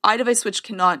 The iDevice switch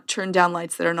cannot turn down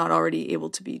lights that are not already able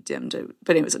to be dimmed.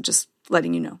 But anyways, I'm just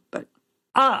letting you know. But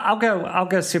I'll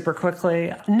go super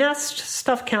quickly. Nest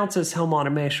stuff counts as home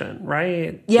automation,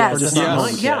 right? Yes.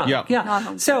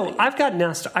 Yeah. So I've got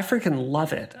Nest. I freaking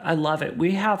love it. I love it.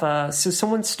 We have so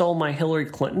someone stole my Hillary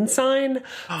Clinton sign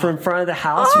from front of the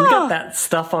house. We got that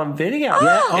stuff on video.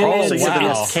 So you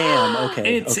have a cam.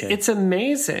 Okay. It's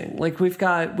amazing. Like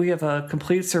we have a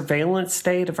complete surveillance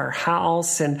state of our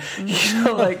house, and you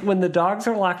know, like when the dogs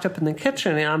are locked up in the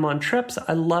kitchen and I'm on trips,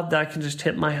 I love that I can just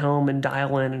hit my home and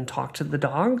dial in and talk to the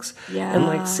dogs and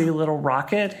like see little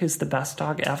Rocket, who's the best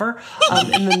dog ever.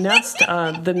 And the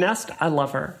Nest, I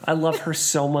love her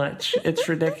so much. It's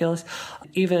ridiculous.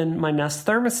 Even my Nest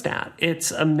thermostat,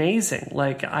 it's amazing.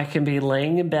 Like I can be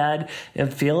laying in bed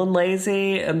and feeling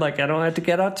lazy, and like I don't have to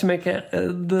get up to make it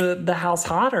the house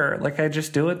hotter. Like I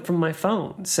just do it from my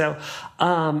phone. So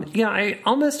I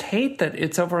almost hate that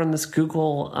it's over on this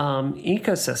Google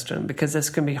ecosystem, because this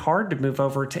can be hard to move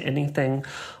over to anything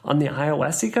on the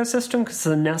iOS ecosystem, because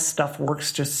the Nest stuff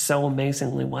works just so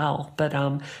amazingly well. But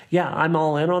I'm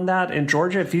all in on that. And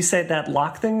Georgia, if you say that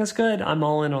lock thing is good, I'm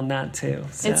all in on that too.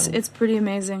 So. It's pretty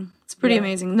amazing. It's pretty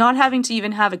amazing. Not having to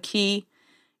even have a key,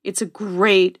 it's a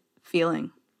great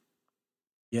feeling.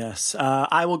 Yes,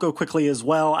 I will go quickly as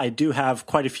well. I do have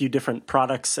quite a few different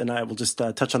products, and I will just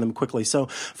touch on them quickly. So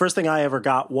first thing I ever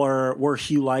got were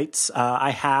Hue lights. I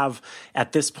have,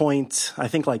 at this point, I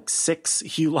think like 6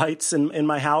 Hue lights in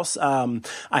my house. I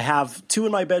have 2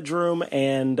 in my bedroom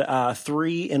and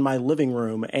 3 in my living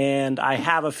room, and I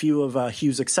have a few of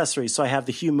Hue's accessories. So I have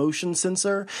the Hue motion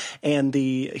sensor and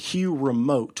the Hue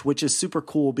remote, which is super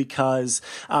cool because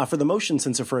for the motion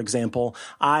sensor, for example,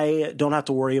 I don't have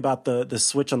to worry about the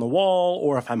switch on the wall,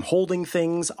 or if I'm holding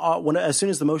things, as soon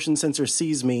as the motion sensor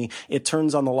sees me, it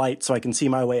turns on the light so I can see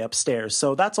my way upstairs.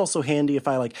 So that's also handy if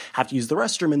I like have to use the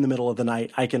restroom in the middle of the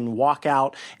night. I can walk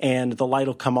out and the light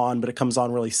will come on, but it comes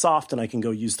on really soft, and I can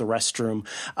go use the restroom.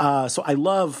 So I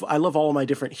love all of my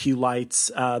different Hue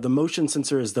lights. The motion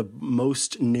sensor is the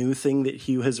most new thing that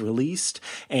Hue has released,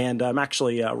 and I'm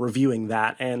actually reviewing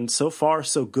that. And so far,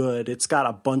 so good. It's got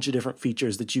a bunch of different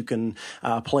features that you can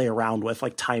play around with,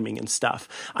 like timing and stuff.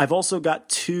 I've also got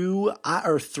 2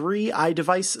 or 3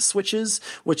 iDevice switches,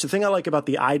 which the thing I like about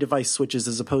the iDevice switches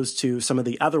as opposed to some of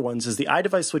the other ones is the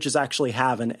iDevice switches actually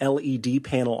have an LED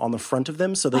panel on the front of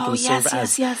them, so they can serve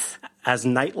as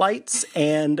night lights,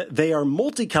 and they are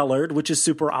multicolored, which is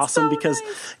super awesome because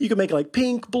you can make like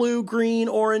pink, blue, green,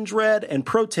 orange, red. And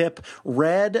pro tip,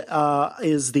 red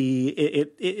is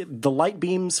the light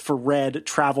beams for red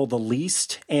travel the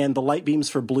least, and the light beams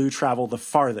for blue travel the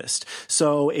farthest.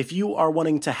 So if you are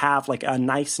wanting to have like a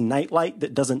nice night light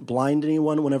that doesn't blind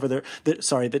anyone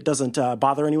that doesn't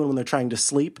bother anyone when they're trying to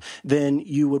sleep, then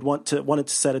you would want it to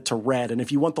set it to red. And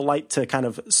if you want the light to kind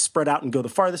of spread out and go the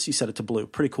farthest, you set it to blue.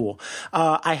 Pretty cool.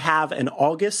 I have an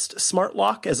August smart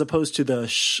lock as opposed to the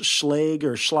Schlage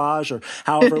or Schlage or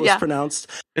however it was pronounced.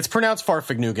 It's pronounced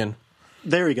Farfignugan.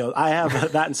 There we go. I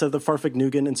have that instead of the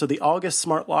Farfignugan. And so the August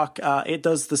smart lock, it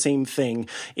does the same thing.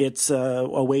 It's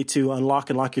a way to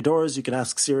unlock and lock your doors. You can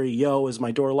ask Siri, yo, is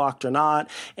my door locked or not?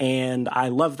 And I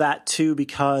love that too,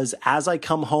 because as I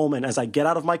come home and as I get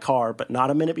out of my car, but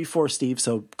not a minute before, Steve,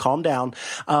 so calm down,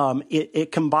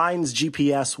 it combines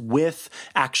GPS with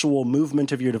actual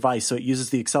movement of your device. So it uses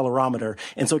the accelerometer.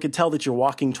 And so it can tell that you're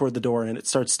walking toward the door and it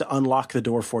starts to unlock the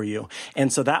door for you.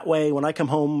 And so that way, when I come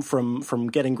home from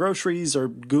getting groceries or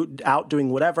out doing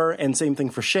whatever, and same thing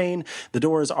for Shane, the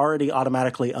door is already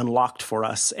automatically unlocked for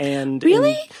us. And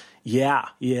really? Yeah,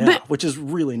 which is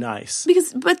really nice.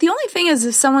 But the only thing is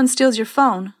if someone steals your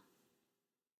phone.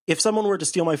 If someone were to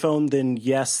steal my phone, then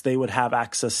yes, they would have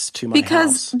access to my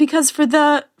house. Because for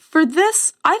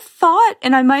this, I thought,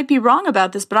 and I might be wrong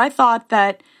about this, but I thought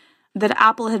that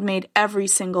Apple had made every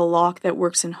single lock that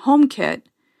works in HomeKit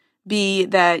be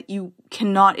that you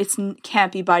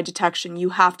can't be by detection. You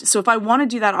have to. So if I want to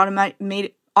do that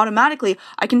automatically,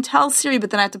 I can tell Siri,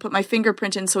 but then I have to put my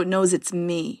fingerprint in so it knows it's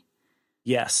me.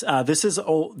 Yes, this is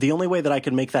the only way that I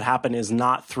can make that happen is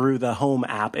not through the Home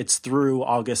app. It's through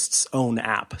August's own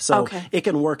app. So it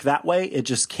can work that way. It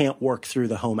just can't work through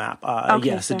the Home app.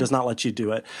 Yes, it does not let you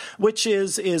do it, which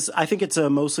is I think it's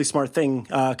a mostly smart thing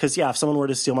because, if someone were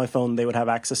to steal my phone, they would have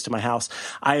access to my house.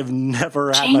 I have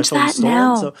never had my phone stolen. Change that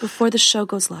now before the show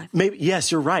goes live. Maybe,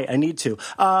 yes, you're right. I need to.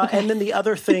 And then the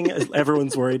other thing,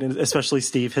 everyone's worried, and especially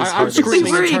Steve. I'm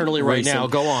screaming internally right now.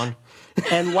 Go on.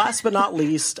 And last but not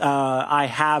least, I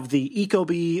have the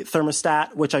Ecobee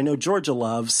thermostat, which I know Georgia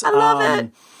loves. I love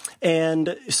it.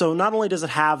 And so not only does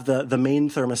it have the main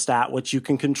thermostat, which you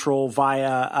can control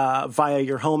via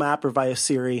your Home app or via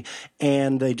Siri,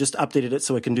 and they just updated it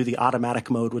so it can do the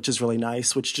automatic mode, which is really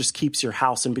nice, which just keeps your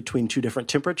house in between two different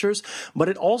temperatures. But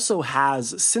it also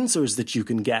has sensors that you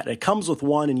can get. It comes with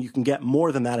one, and you can get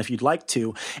more than that if you'd like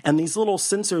to. And these little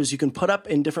sensors you can put up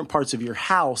in different parts of your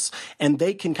house, and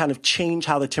they can kind of change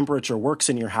how the temperature works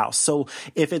in your house. So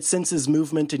if it senses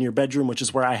movement in your bedroom, which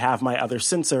is where I have my other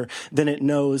sensor, then it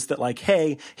knows that, like,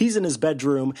 hey, he's in his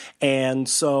bedroom, and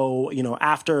so,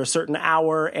 after a certain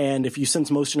hour, and if you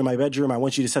sense motion in my bedroom, I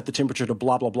want you to set the temperature to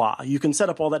blah, blah, blah. You can set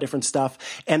up all that different stuff.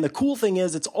 And the cool thing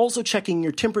is it's also checking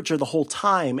your temperature the whole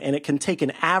time, and it can take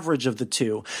an average of the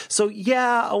two. So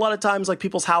a lot of times, like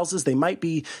people's houses, they might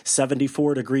be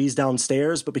 74 degrees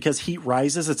downstairs, but because heat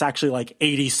rises, it's actually like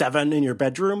 87 in your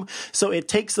bedroom. So it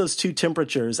takes those two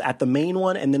temperatures at the main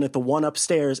one and then at the one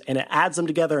upstairs, and it adds them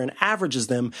together and averages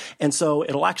them. And so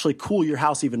it'll actually cool your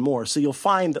house even more. So you'll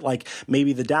find that, like,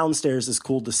 maybe the downstairs is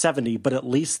cooled to 70, but at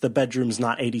least the bedroom's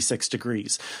not 86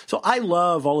 degrees. So I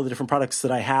love all of the different products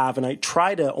that I have, and I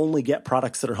try to only get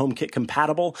products that are HomeKit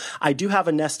compatible. I do have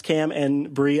a Nest Cam,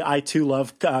 and Brie, I too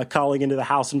love calling into the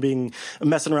house and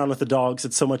messing around with the dogs.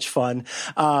 It's so much fun.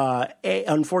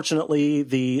 Unfortunately,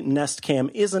 the Nest Cam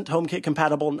isn't HomeKit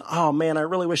compatible. Oh man, I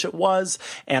really wish it was.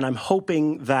 And I'm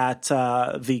hoping that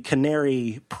the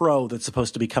Canary Pro that's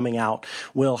supposed to be coming out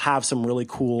will have some really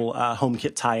cool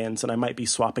HomeKit tie-ins, and I might be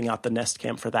swapping out the Nest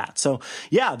Cam for that. So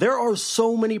there are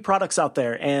so many products out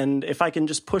there, and if I can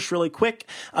just push really quick,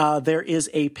 there is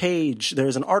a page,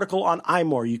 there's an article on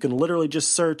iMore. You can literally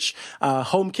just search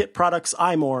HomeKit products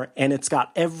iMore, and it's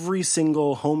got every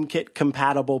single HomeKit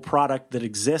compatible product that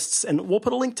exists, and we'll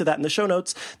put a link to that in the show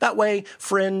notes. That way,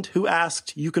 friend who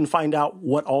asked, you can find out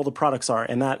what all the products are,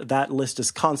 and that list is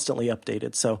constantly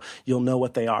updated, so you'll know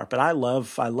what they are. But I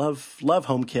love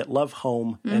HomeKit, love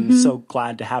home, and so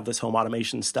glad to have this home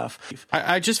automation stuff.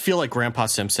 I just feel like Grandpa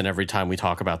Simpson every time we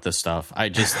talk about this stuff. I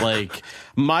just like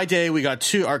my day.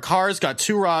 Our cars got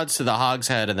two rods to the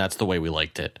hogshead, and that's the way we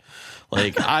liked it.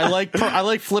 Like I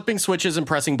like flipping switches and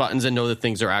pressing buttons and know that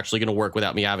things are actually going to work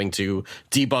without me having to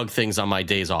debug things on my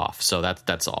days off. So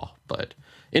that's all. But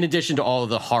in addition to all of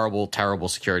the horrible, terrible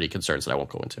security concerns that I won't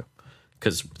go into,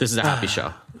 because this is a happy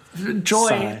show.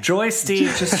 Joy,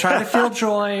 Steve. Just try to feel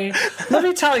joy. Let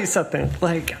me tell you something.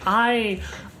 Like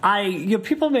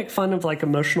people make fun of like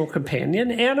emotional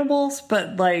companion animals,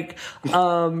 but like,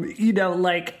 I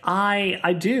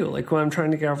do, like when I'm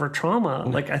trying to get over trauma,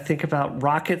 like I think about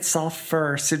Rocket soft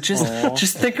fur. So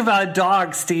just think about a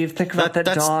dog, Steve. Think about that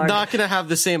dog. That's not going to have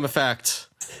the same effect.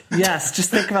 Yes, just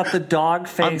think about the dog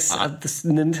face of the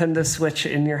Nintendo Switch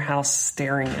in your house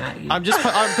staring at you.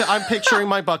 I'm picturing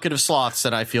my bucket of sloths,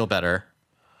 and I feel better.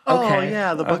 Okay. Oh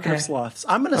yeah, the bucket of sloths.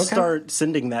 I'm going to start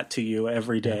sending that to you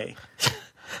every day.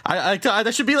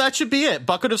 That should be it.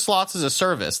 Bucket of Slots is a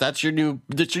service. That's your new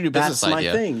business That's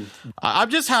idea. My thing. I'm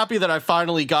just happy that I've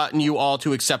finally gotten you all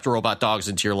to accept robot dogs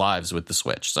into your lives with the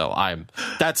Switch. So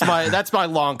that's my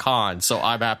long con. So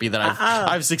I'm happy that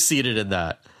I've succeeded in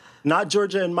that. Not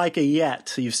Georgia and Micah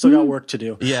yet. You've still got work to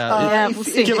do. Yeah,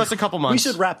 give us a couple months.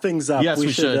 We should wrap things up. Yes,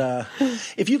 we should.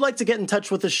 If you'd like to get in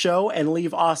touch with the show and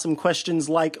leave awesome questions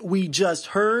like we just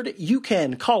heard, you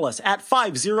can call us at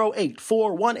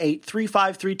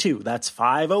 508-418-3532. That's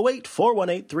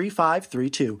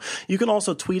 508-418-3532. You can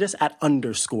also tweet us at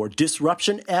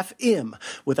 _DisruptionFM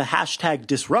with a hashtag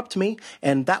DisruptMe,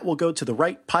 and that will go to the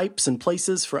right pipes and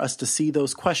places for us to see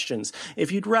those questions.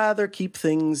 If you'd rather keep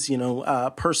things,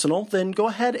 personal, then go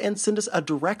ahead and send us a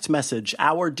direct message.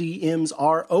 Our DMs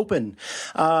are open.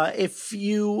 If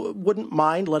you wouldn't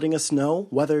mind letting us know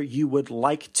whether you would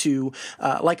like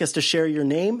us to share your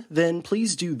name, then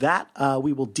please do that.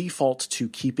 We will default to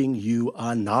keeping you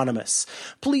anonymous.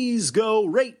 Please go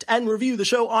rate and review the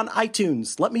show on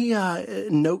iTunes. Let me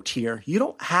note here, you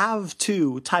don't have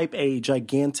to type a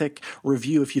gigantic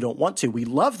review if you don't want to. We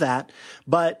love that,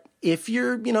 but if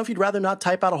you'd rather not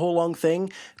type out a whole long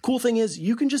thing, cool thing is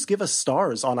you can just give us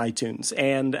stars on iTunes,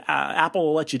 and Apple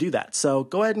will let you do that. So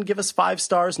go ahead and give us 5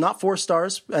 stars, not 4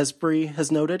 stars, as Bree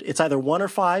has noted. It's either 1 or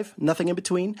 5, nothing in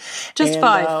between. Just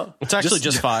 5. It's actually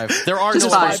just 5. There are no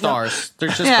 4 stars.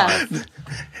 There's just 5.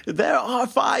 There are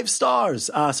 5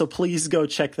 stars. So please go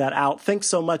check that out. Thanks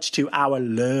so much to our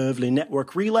lovely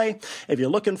network relay. If you're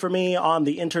looking for me on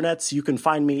the internets, you can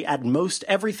find me at most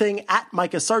everything at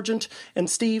Micah Sargent. And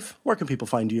Steve, where can people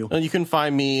find you? You can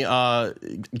find me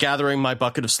gathering my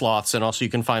bucket of sloths, and also you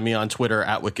can find me on Twitter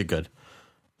at WickedGood.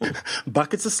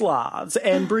 Buckets of sloths.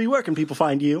 And Bree, where can people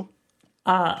find you?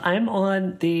 I'm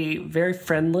on the very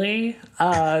friendly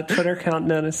Twitter account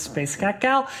known as Space Cat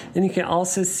Gal, and you can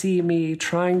also see me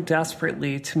trying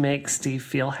desperately to make Steve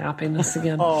feel happiness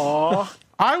again. Aww.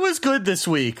 I was good this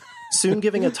week. Soon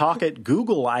giving a talk at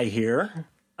Google, I hear.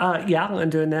 Yeah,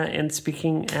 I'm doing that and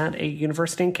speaking at a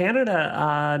university in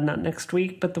Canada, not next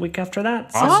week, but the week after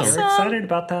that. So awesome. I'm very excited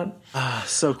about that.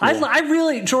 So cool. I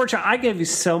really, Georgia, I gave you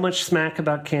so much smack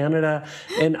about Canada,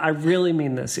 and I really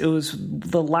mean this. It was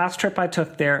the last trip I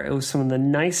took there. It was some of the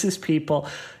nicest people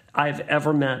I've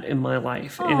ever met in my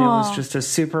life. Aww. And it was just a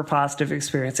super positive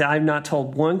experience. I've not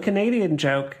told one Canadian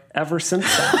joke ever since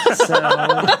that. So,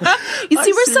 you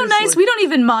see, we're so nice, we don't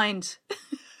even mind.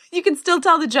 You can still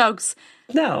tell the jokes.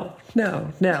 No.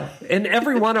 And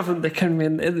every one of them, they come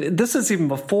in. This is even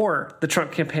before the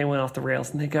Trump campaign went off the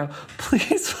rails. And they go,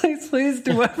 please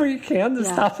do whatever you can to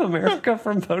stop America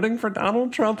from voting for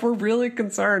Donald Trump. We're really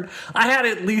concerned. I had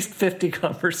at least 50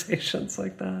 conversations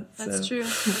like that. That's true.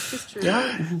 That's true.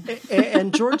 Yeah.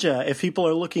 And Georgia, if people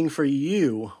are looking for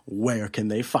you, where can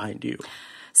they find you?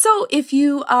 So if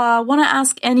you want to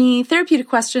ask any therapeutic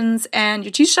questions and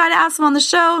you're too shy to ask them on the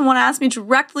show and want to ask me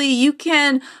directly, you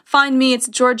can find me. It's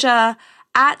Georgia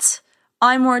at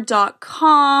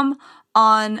imore.com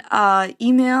on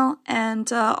email. And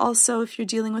also, if you're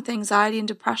dealing with anxiety and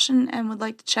depression and would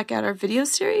like to check out our video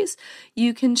series,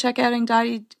 you can check out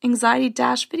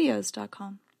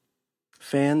anxiety-videos.com.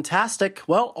 Fantastic.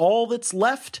 Well, all that's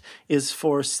left is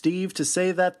for Steve to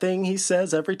say that thing he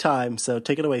says every time. So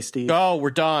take it away, Steve. Go.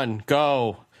 We're done.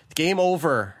 Go. Game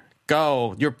over.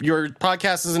 Go. Your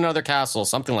podcast is another castle.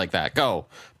 Something like that. Go.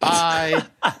 Bye.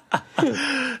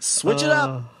 Switch it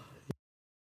up.